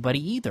asked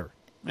anybody either.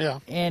 Yeah.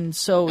 And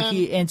so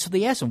so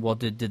they asked him, well,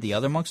 did the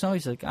other monks know?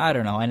 He's like, I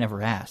don't know, I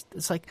never asked.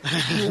 It's like,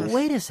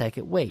 wait a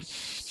second, wait.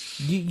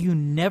 You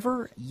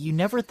never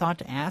thought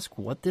to ask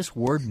what this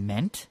word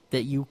meant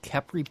that you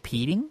kept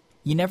repeating?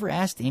 You never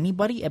asked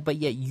anybody, but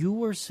yet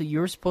you're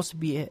supposed to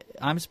be.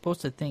 I'm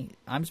supposed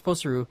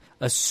to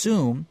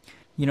assume,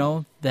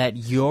 that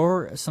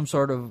you're some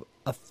sort of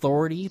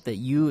authority, that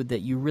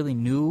you really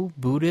knew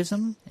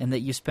Buddhism and that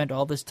you spent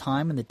all this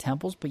time in the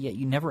temples, but yet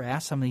you never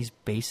asked some of these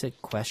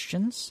basic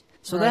questions.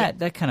 So right.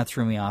 that kind of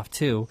threw me off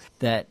too.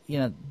 That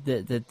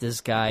that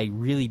this guy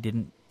really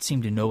didn't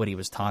seem to know what he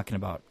was talking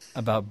about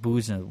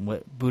Buddhism,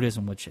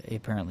 which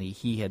apparently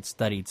he had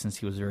studied since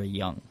he was very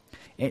young.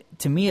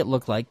 To me, it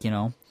looked like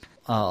a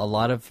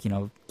lot of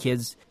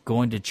kids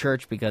going to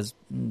church because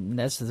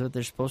that's what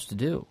they're supposed to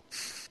do.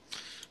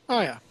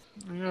 Oh yeah,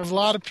 there's a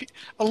lot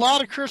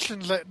of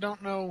Christians that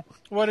don't know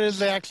what it is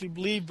they actually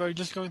believe by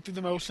just going through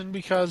the motion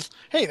because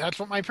hey, that's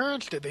what my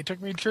parents did. They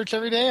took me to church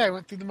every day. I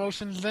went through the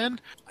motions then.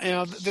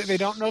 They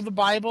don't know the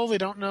Bible. They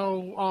don't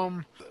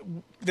know.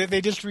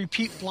 They just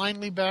repeat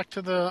blindly back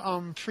to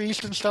the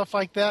priest and stuff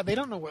like that. They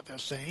don't know what they're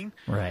saying.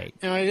 Right.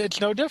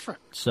 It's no different.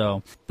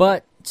 So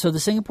the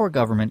Singapore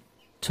government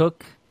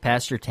took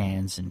Pastor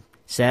Tans and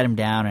sat him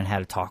down and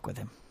had a talk with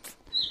him.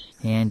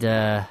 And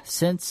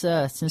since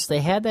they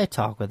had that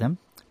talk with him,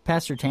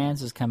 Pastor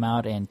Tans has come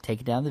out and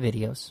taken down the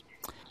videos,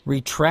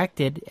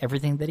 retracted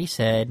everything that he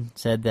said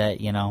that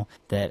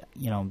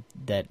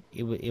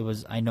it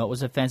was, I know it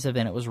was offensive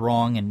and it was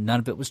wrong and none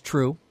of it was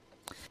true.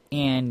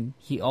 And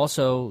he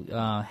also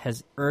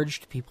has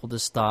urged people to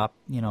stop,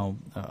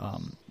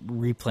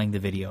 replaying the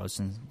videos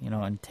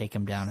and take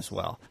them down as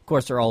well. Of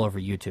course, they're all over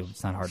YouTube.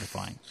 It's not hard to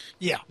find.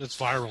 Yeah. It's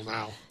viral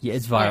now. Yeah,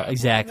 it's viral.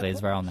 Exactly,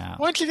 it's viral now.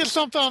 Once you get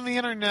something on the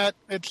internet,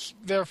 it's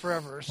there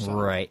forever. So.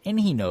 Right, and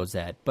he knows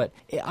that. But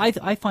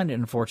I find it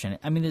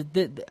unfortunate. I mean,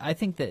 I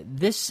think that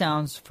this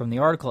sounds, from the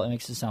article, it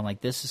makes it sound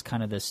like this is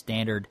kind of the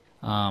standard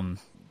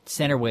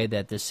way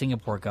that the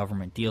Singapore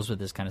government deals with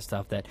this kind of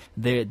stuff,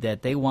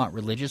 that they want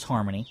religious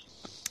harmony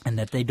and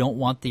that they don't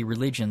want the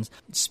religions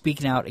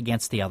speaking out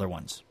against the other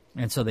ones.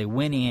 And so they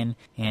went in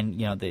and,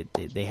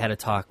 they had a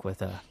talk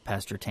with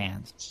Pastor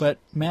Tans. But,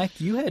 Mac,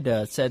 you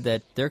had said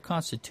that their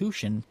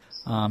constitution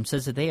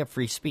says that they have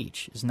free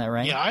speech. Isn't that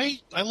right? Yeah,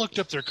 I looked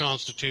up their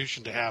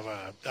constitution to have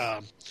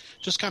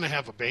just kind of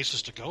have a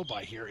basis to go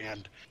by here.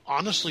 And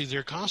honestly,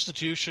 their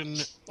constitution,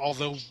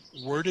 although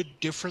worded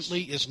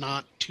differently, is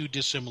not too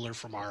dissimilar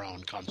from our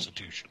own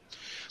constitution.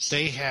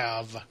 They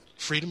have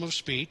freedom of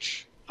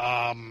speech.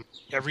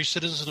 Every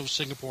citizen of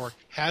Singapore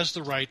has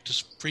the right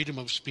to freedom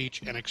of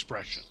speech and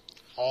expression.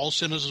 All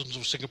citizens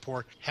of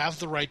Singapore have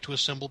the right to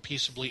assemble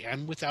peaceably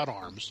and without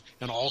arms,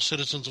 and all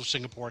citizens of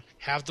Singapore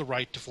have the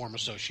right to form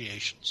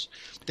associations.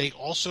 They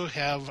also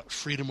have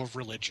freedom of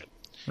religion.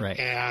 Right.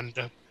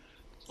 And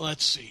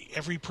let's see,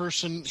 every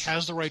person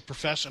has the right to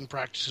profess and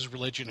practice his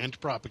religion and to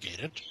propagate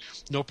it.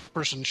 No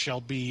person shall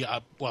be,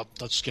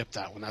 let's skip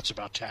that one. That's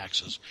about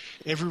taxes.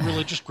 Every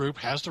religious group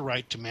has the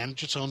right to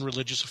manage its own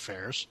religious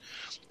affairs,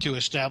 to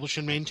establish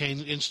and maintain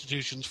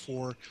institutions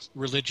for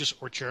religious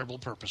or charitable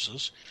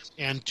purposes,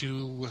 and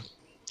to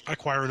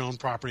acquire and own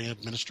property and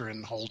administer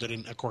and hold it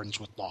in accordance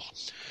with law.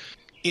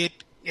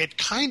 It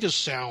kind of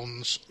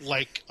sounds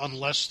like,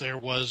 unless there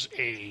was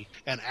an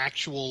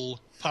actual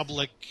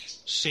public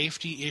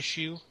safety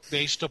issue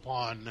based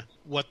upon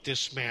what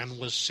this man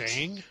was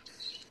saying,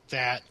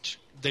 that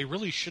they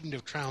really shouldn't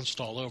have trounced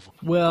all over.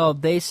 Well,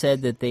 they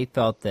said that they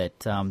felt that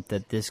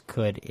that this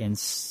could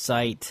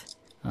incite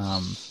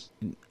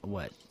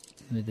what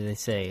did they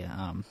say?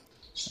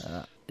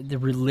 The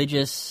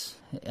religious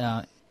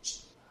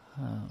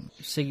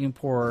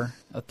Singapore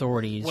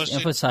authorities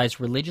emphasize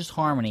religious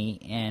harmony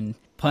and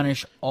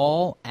punish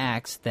all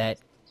acts that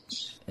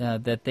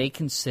they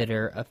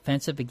consider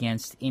offensive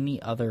against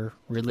any other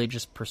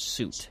religious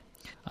pursuit.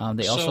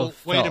 They also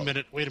wait a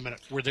minute.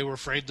 Were they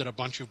afraid that a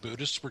bunch of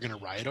Buddhists were going to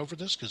riot over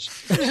this? Because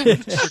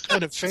they're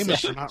kind of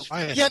famous for not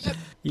rioting.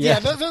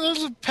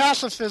 There's a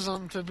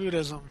pacifism to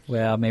Buddhism.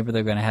 Well, maybe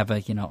they're going to have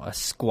a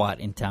squat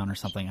in town or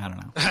something. I don't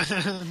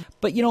know.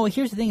 But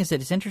here's the thing: is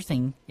that it's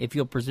interesting, if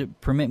you'll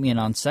permit me a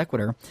non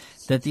sequitur,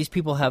 that these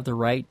people have the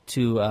right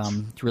to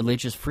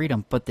religious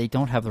freedom, but they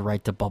don't have the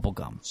right to bubble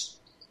gum.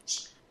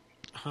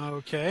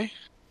 Okay.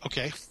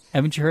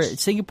 Haven't you heard?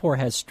 Singapore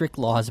has strict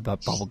laws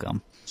about bubble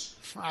gum.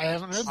 I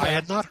haven't heard that. I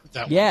had not heard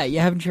that one. Yeah,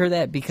 you haven't heard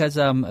that because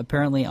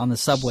apparently on the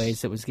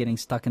subways it was getting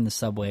stuck in the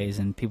subways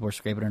and people were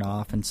scraping it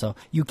off, and so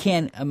you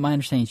can. My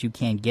understanding is you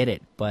can get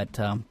it, but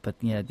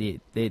yeah,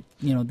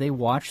 they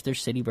watch their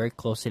city very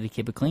closely to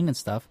keep it clean and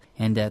stuff,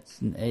 and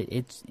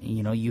it's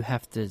you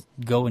have to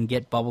go and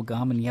get bubble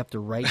gum and you have to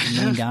write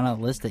your name down on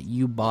the list that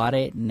you bought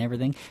it and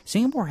everything.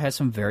 Singapore has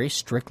some very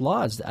strict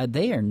laws.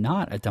 They are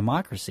not a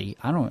democracy.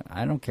 I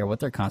don't care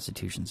what their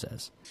constitution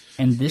says,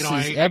 and this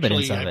is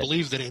evidence of it. I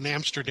believe that in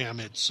Amsterdam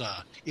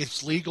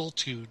it's legal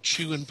to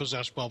chew and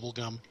possess bubble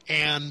gum,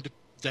 and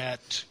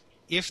that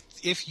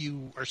if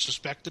you are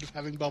suspected of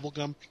having bubble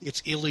gum,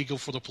 it's illegal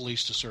for the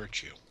police to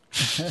search you.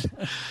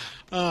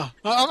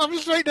 I'm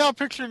just right now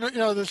picturing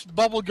this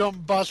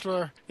bubblegum bust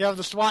where you have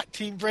the SWAT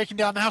team breaking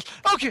down the house.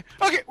 Okay,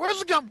 where's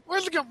the gum?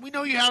 We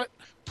know you have it.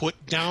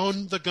 Put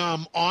down the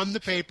gum on the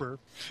paper,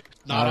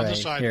 not on the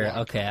sidewalk. Here,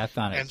 okay, I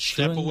found it. And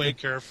step away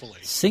carefully.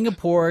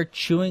 Singapore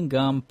chewing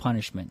gum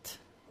punishment.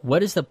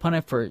 What is the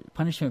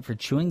punishment for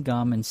chewing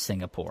gum in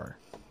Singapore?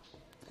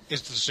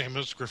 Is it the same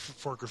as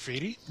for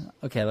graffiti?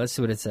 Okay, let's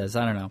see what it says.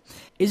 I don't know.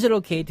 Is it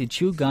okay to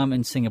chew gum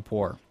in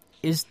Singapore?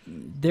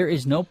 There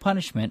is no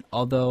punishment,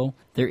 although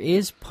there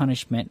is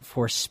punishment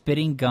for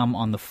spitting gum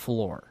on the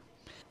floor.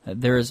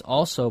 There is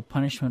also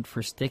punishment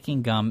for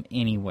sticking gum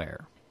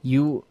anywhere.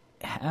 You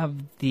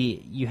have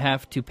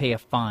to pay a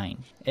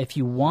fine. If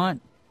you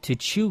want to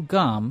chew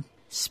gum,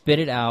 spit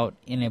it out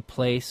in a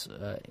place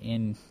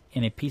in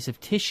a piece of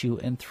tissue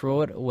and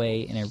throw it away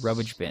in a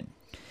rubbish bin.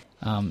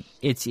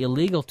 It's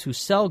illegal to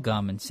sell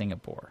gum in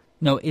Singapore.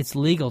 No, it's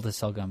legal to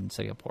sell gum in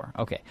Singapore.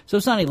 Okay, so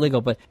it's not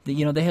illegal, but they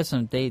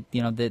have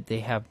they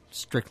have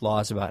strict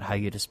laws about how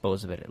you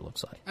dispose of it. It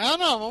looks like. I don't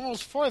know. I'm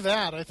almost for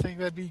that. I think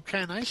that'd be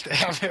kind of nice to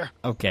have here.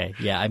 Okay,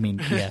 yeah. I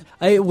mean,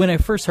 yeah. When I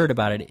first heard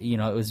about it,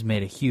 it was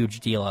made a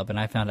huge deal of, and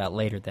I found out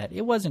later that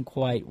it wasn't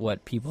quite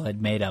what people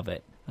had made of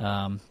it.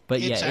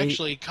 But it's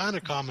actually kind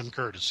of common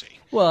courtesy.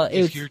 Well,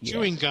 if you're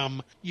chewing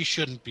gum, you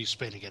shouldn't be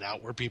spitting it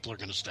out where people are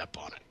going to step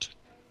on it.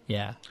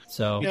 Yeah.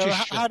 So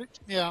how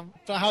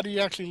do you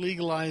actually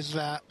legalize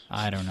that?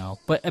 I don't know,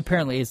 but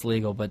apparently it's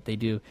legal. But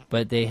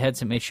they had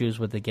some issues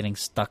with it getting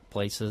stuck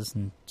places,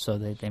 and so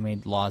they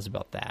made laws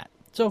about that.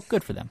 So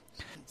good for them.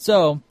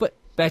 So, but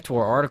back to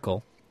our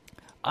article.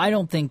 I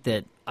don't think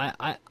that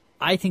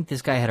I think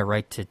this guy had a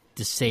right to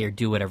say or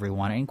do whatever he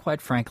wanted, and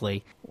quite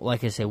frankly,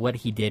 like I say, what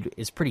he did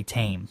is pretty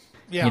tame.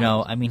 Yeah. You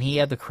know, I mean, he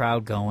had the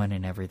crowd going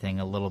and everything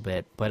a little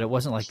bit, but it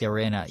wasn't like they were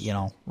in a, you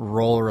know,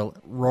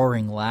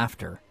 roaring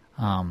laughter.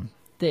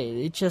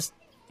 It just,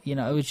 you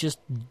know, it was just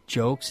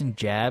jokes and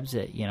jabs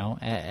at, you know,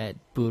 at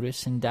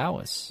Buddhists and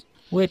Taoists,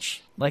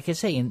 which, like I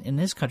say, in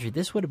this country,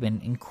 this would have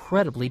been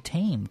incredibly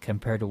tame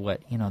compared to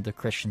what, you know, the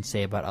Christians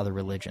say about other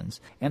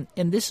religions. And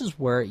this is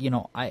where, you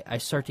know, I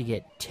start to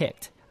get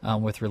ticked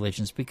with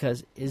religions,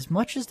 because as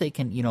much as they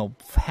can, you know,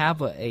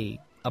 have a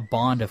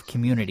bond of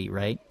community,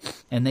 right?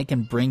 And they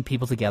can bring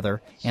people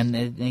together, and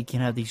they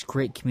can have these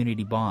great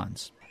community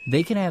bonds.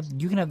 You can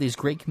have these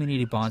great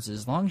community bonds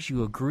as long as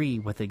you agree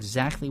with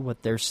exactly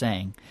what they're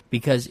saying.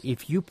 Because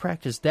if you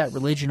practice that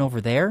religion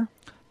over there,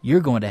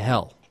 you're going to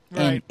hell.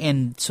 Right.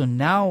 And so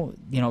now,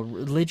 you know,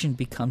 religion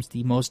becomes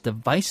the most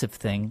divisive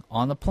thing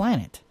on the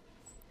planet.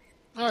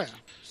 Oh, yeah.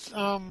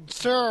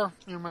 Sarah,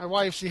 you know, my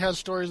wife, she has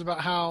stories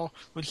about how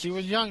when she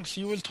was young,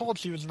 she was told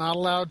she was not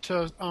allowed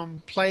to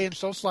play and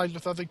socialize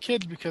with other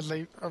kids because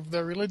of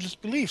their religious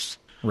beliefs.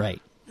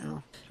 Right. You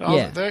know,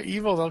 so they're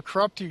evil. They'll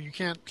corrupt you. You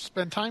can't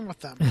spend time with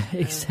them.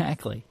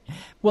 Exactly.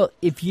 Well,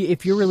 if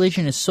your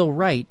religion is so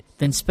right,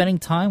 then spending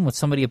time with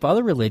somebody of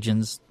other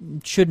religions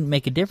shouldn't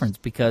make a difference,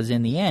 because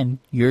in the end,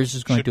 yours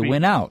is going to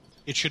win out.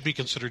 It should be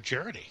considered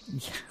charity.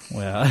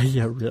 Well,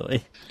 yeah,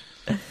 really.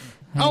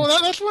 Oh,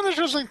 that's one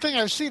interesting thing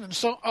I've seen. And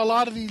so a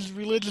lot of these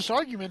religious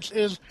arguments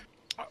is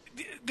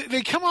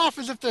they come off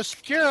as if they're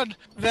scared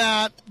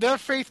that their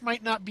faith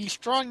might not be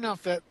strong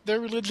enough, that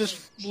their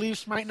religious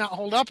beliefs might not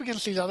hold up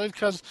against these others,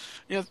 because,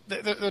 you know,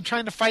 they're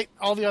trying to fight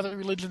all the other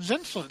religions'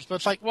 influence. But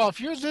it's like, well,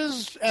 if yours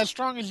is as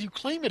strong as you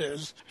claim it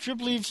is, if your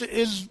belief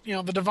is, you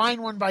know, the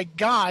divine one by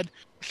God,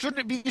 shouldn't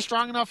it be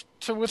strong enough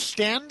to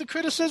withstand the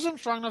criticism,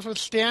 strong enough to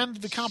withstand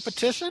the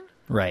competition?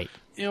 Right.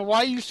 You know, why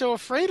are you so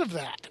afraid of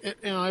that?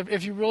 You know,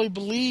 if you really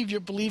believe your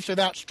beliefs are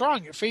that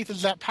strong, your faith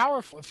is that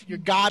powerful, if your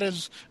God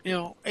is, you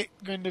know,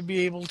 going to be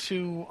able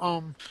to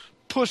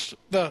push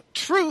the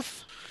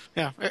truth.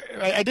 Yeah,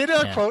 I did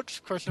air quotes.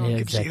 Of course, no one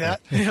can see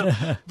that. You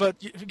know, but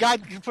if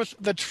God can push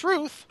the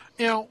truth,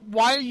 you know,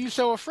 why are you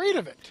so afraid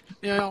of it?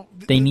 You know,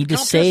 they need to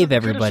save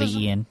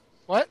everybody, Ian.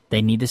 What?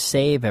 They need to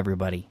save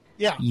everybody.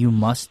 Yeah. You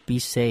must be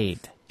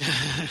saved.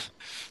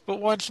 But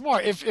once more,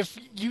 if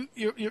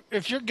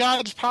your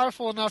God is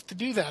powerful enough to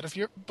do that, if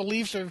your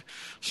beliefs are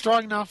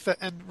strong enough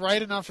and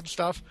right enough and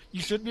stuff,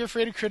 you shouldn't be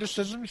afraid of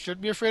criticism. You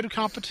shouldn't be afraid of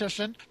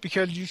competition,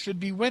 because you should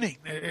be winning.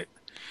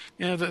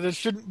 You know, there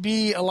shouldn't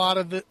be a lot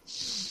of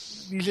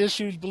these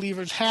issues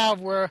believers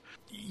have where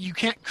you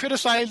can't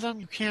criticize them,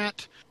 you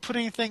can't put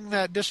anything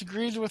that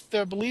disagrees with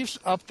their beliefs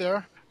up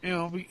there. You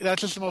know,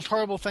 that's just the most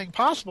horrible thing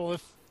possible.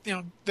 If, you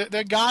know,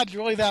 their God's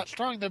really that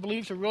strong, their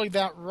beliefs are really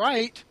that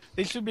right,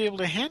 they should be able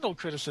to handle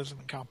criticism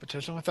and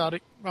competition without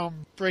it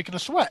breaking a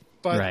sweat.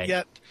 But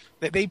yet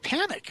they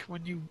panic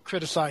when you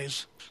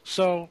criticize.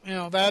 So, you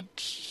know,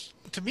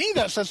 to me,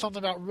 that says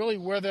something about really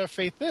where their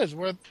faith is,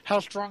 how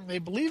strong they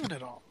believe in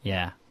it all.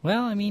 Yeah.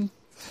 Well, I mean,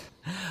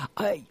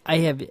 I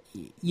have,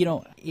 you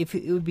know, if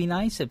it would be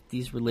nice if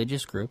these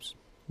religious groups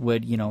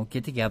would, you know,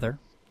 get together,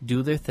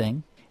 do their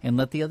thing, and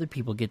let the other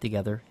people get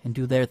together and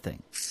do their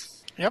thing.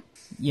 Yep.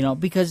 You know,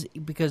 because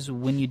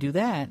when you do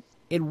that,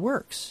 it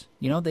works.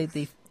 You know,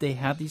 they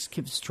have these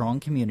strong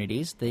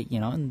communities that, you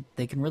know, and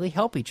they can really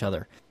help each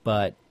other.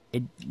 But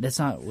that's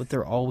not what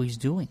they're always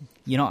doing.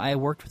 You know, I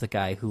worked with a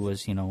guy who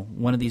was, you know,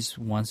 one of these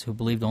ones who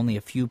believed only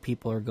a few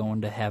people are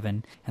going to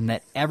heaven, and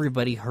that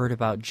everybody heard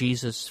about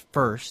Jesus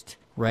first,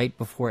 right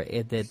before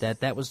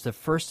that was the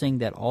first thing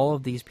that all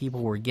of these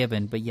people were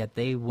given, but yet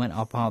they went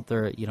about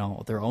their, you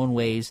know, their own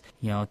ways.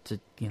 You know,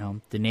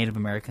 the Native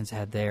Americans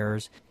had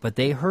theirs, but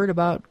they heard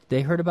about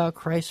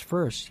Christ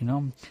first, you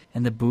know,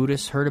 and the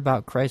Buddhists heard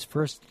about Christ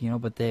first, you know,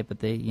 but they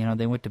you know,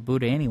 they went to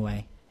Buddha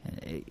anyway.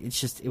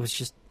 It was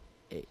just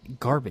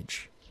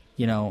garbage,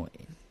 you know,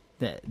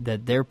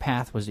 that their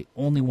path was the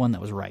only one that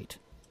was right.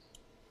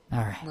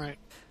 All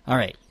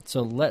right.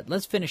 So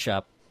let's finish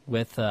up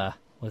with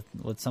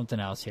something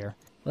else here.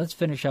 Let's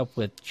finish up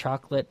with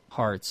chocolate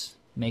hearts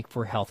make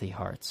for healthy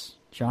hearts.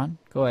 John,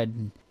 go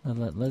ahead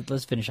and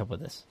let's finish up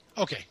with this.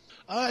 Okay.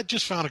 I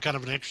just found a kind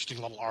of an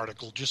interesting little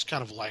article, just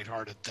kind of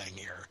lighthearted thing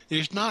here.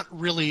 There's not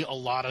really a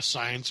lot of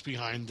science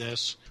behind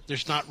this.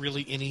 There's not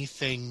really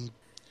anything.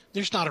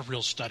 There's not a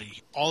real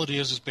study. All it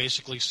is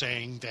basically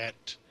saying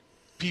that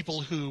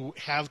people who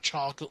have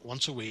chocolate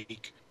once a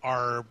week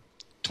are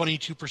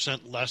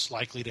 22% less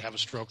likely to have a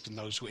stroke than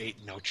those who ate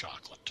no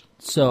chocolate.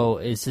 So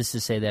is this to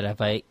say that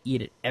if I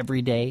eat it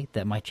every day,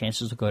 that my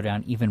chances will go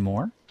down even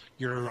more?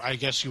 I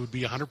guess you would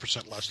be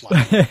 100% less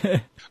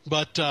likely.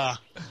 But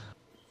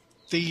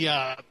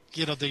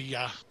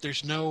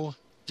there's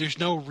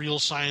no real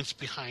science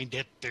behind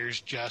it.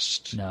 There's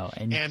just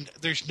and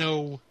there's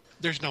no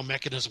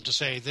mechanism to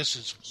say this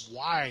is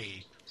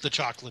why the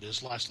chocolate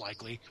is less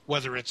likely,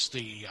 whether it's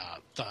the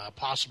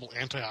possible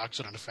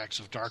antioxidant effects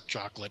of dark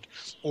chocolate,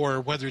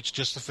 or whether it's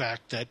just the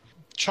fact that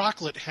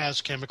chocolate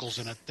has chemicals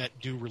in it that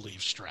do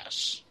relieve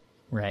stress.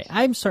 Right.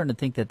 I'm starting to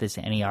think that this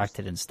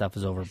antioxidant stuff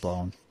is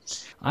overblown.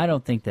 I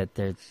don't think that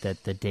the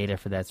data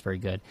for that's very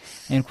good.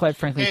 And quite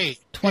frankly,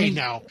 hey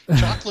now,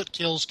 chocolate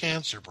kills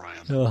cancer,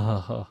 Brian.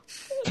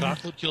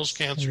 Chocolate kills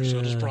cancer,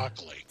 so does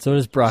broccoli. So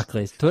does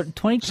broccoli.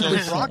 22%.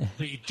 So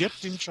broccoli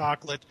dipped in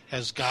chocolate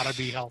has got to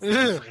be healthy.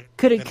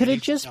 Could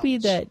it just be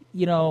that,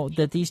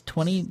 that these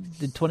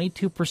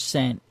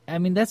 22%, I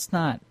mean, that's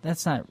not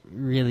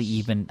really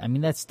even, I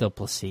mean, that's still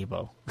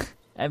placebo.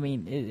 I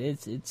mean,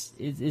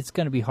 it's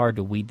going to be hard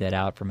to weed that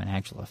out from an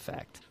actual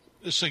effect.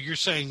 So you're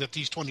saying that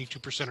these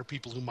 22% are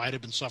people who might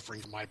have been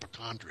suffering from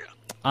hypochondria?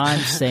 I'm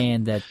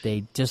saying that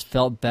they just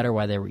felt better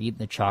while they were eating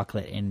the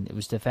chocolate, and it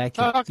was the fact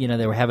that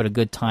they were having a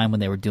good time when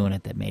they were doing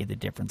it that made the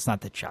difference,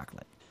 not the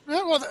chocolate.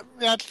 Yeah, well,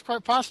 that's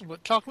quite possible.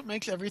 Chocolate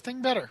makes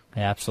everything better.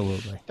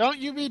 Absolutely. Don't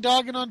you be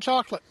dogging on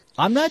chocolate.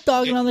 I'm not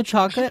dogging on the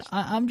chocolate.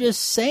 I'm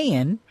just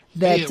saying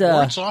that it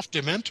wards off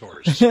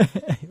Dementors.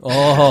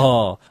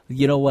 Oh,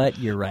 you know what?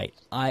 You're right.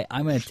 I'm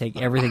going to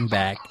take everything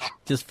back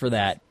just for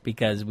that,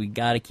 because we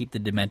got to keep the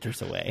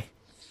Dementors away.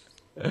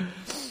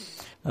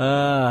 All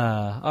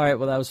right.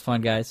 Well, that was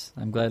fun, guys.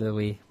 I'm glad that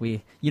we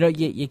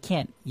you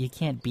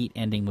can't beat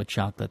ending with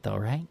chocolate, though,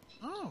 right?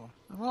 Oh,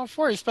 I'm all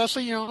for it.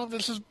 Especially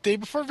this is day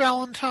before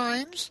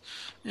Valentine's.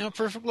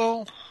 Perfect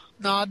little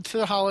nod to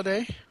the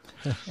holiday,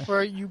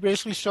 where you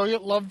basically show your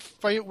love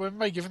by women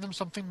by giving them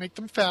something to make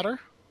them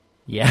fatter.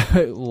 Yeah,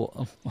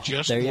 well,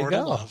 just there more you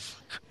go.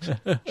 Love.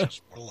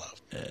 Just more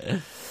love.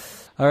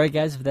 All right,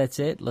 guys, if that's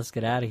it, let's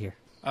get out of here.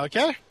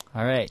 Okay.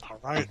 All right.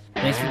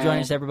 Thanks for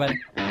joining us,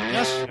 everybody.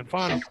 Yes, had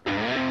fun.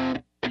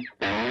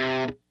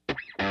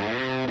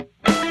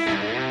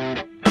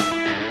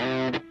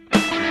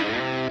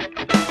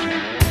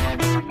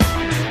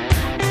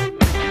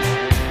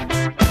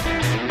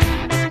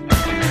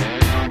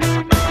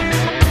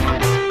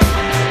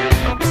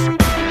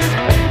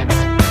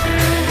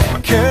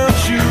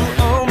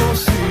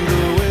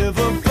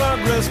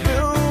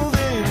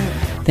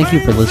 Thank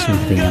you for listening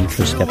to the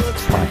Amateur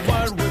Skeptics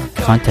podcast.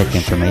 Contact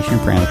information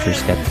for Amateur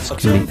Skeptics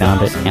can be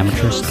found at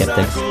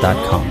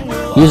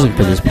amateurskeptics.com. Music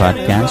for this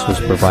podcast was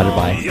provided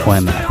by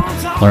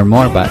OMF. Learn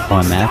more about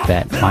OMF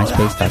at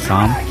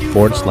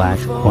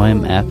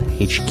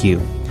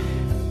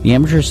myspace.com/OMFHQ. The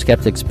Amateur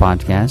Skeptics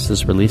podcast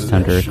is released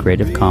under a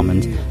Creative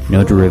Commons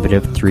No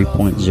Derivative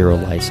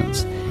 3.0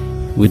 license.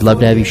 We'd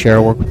love to have you share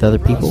our work with other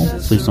people.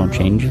 Please don't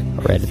change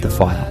or edit the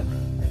file.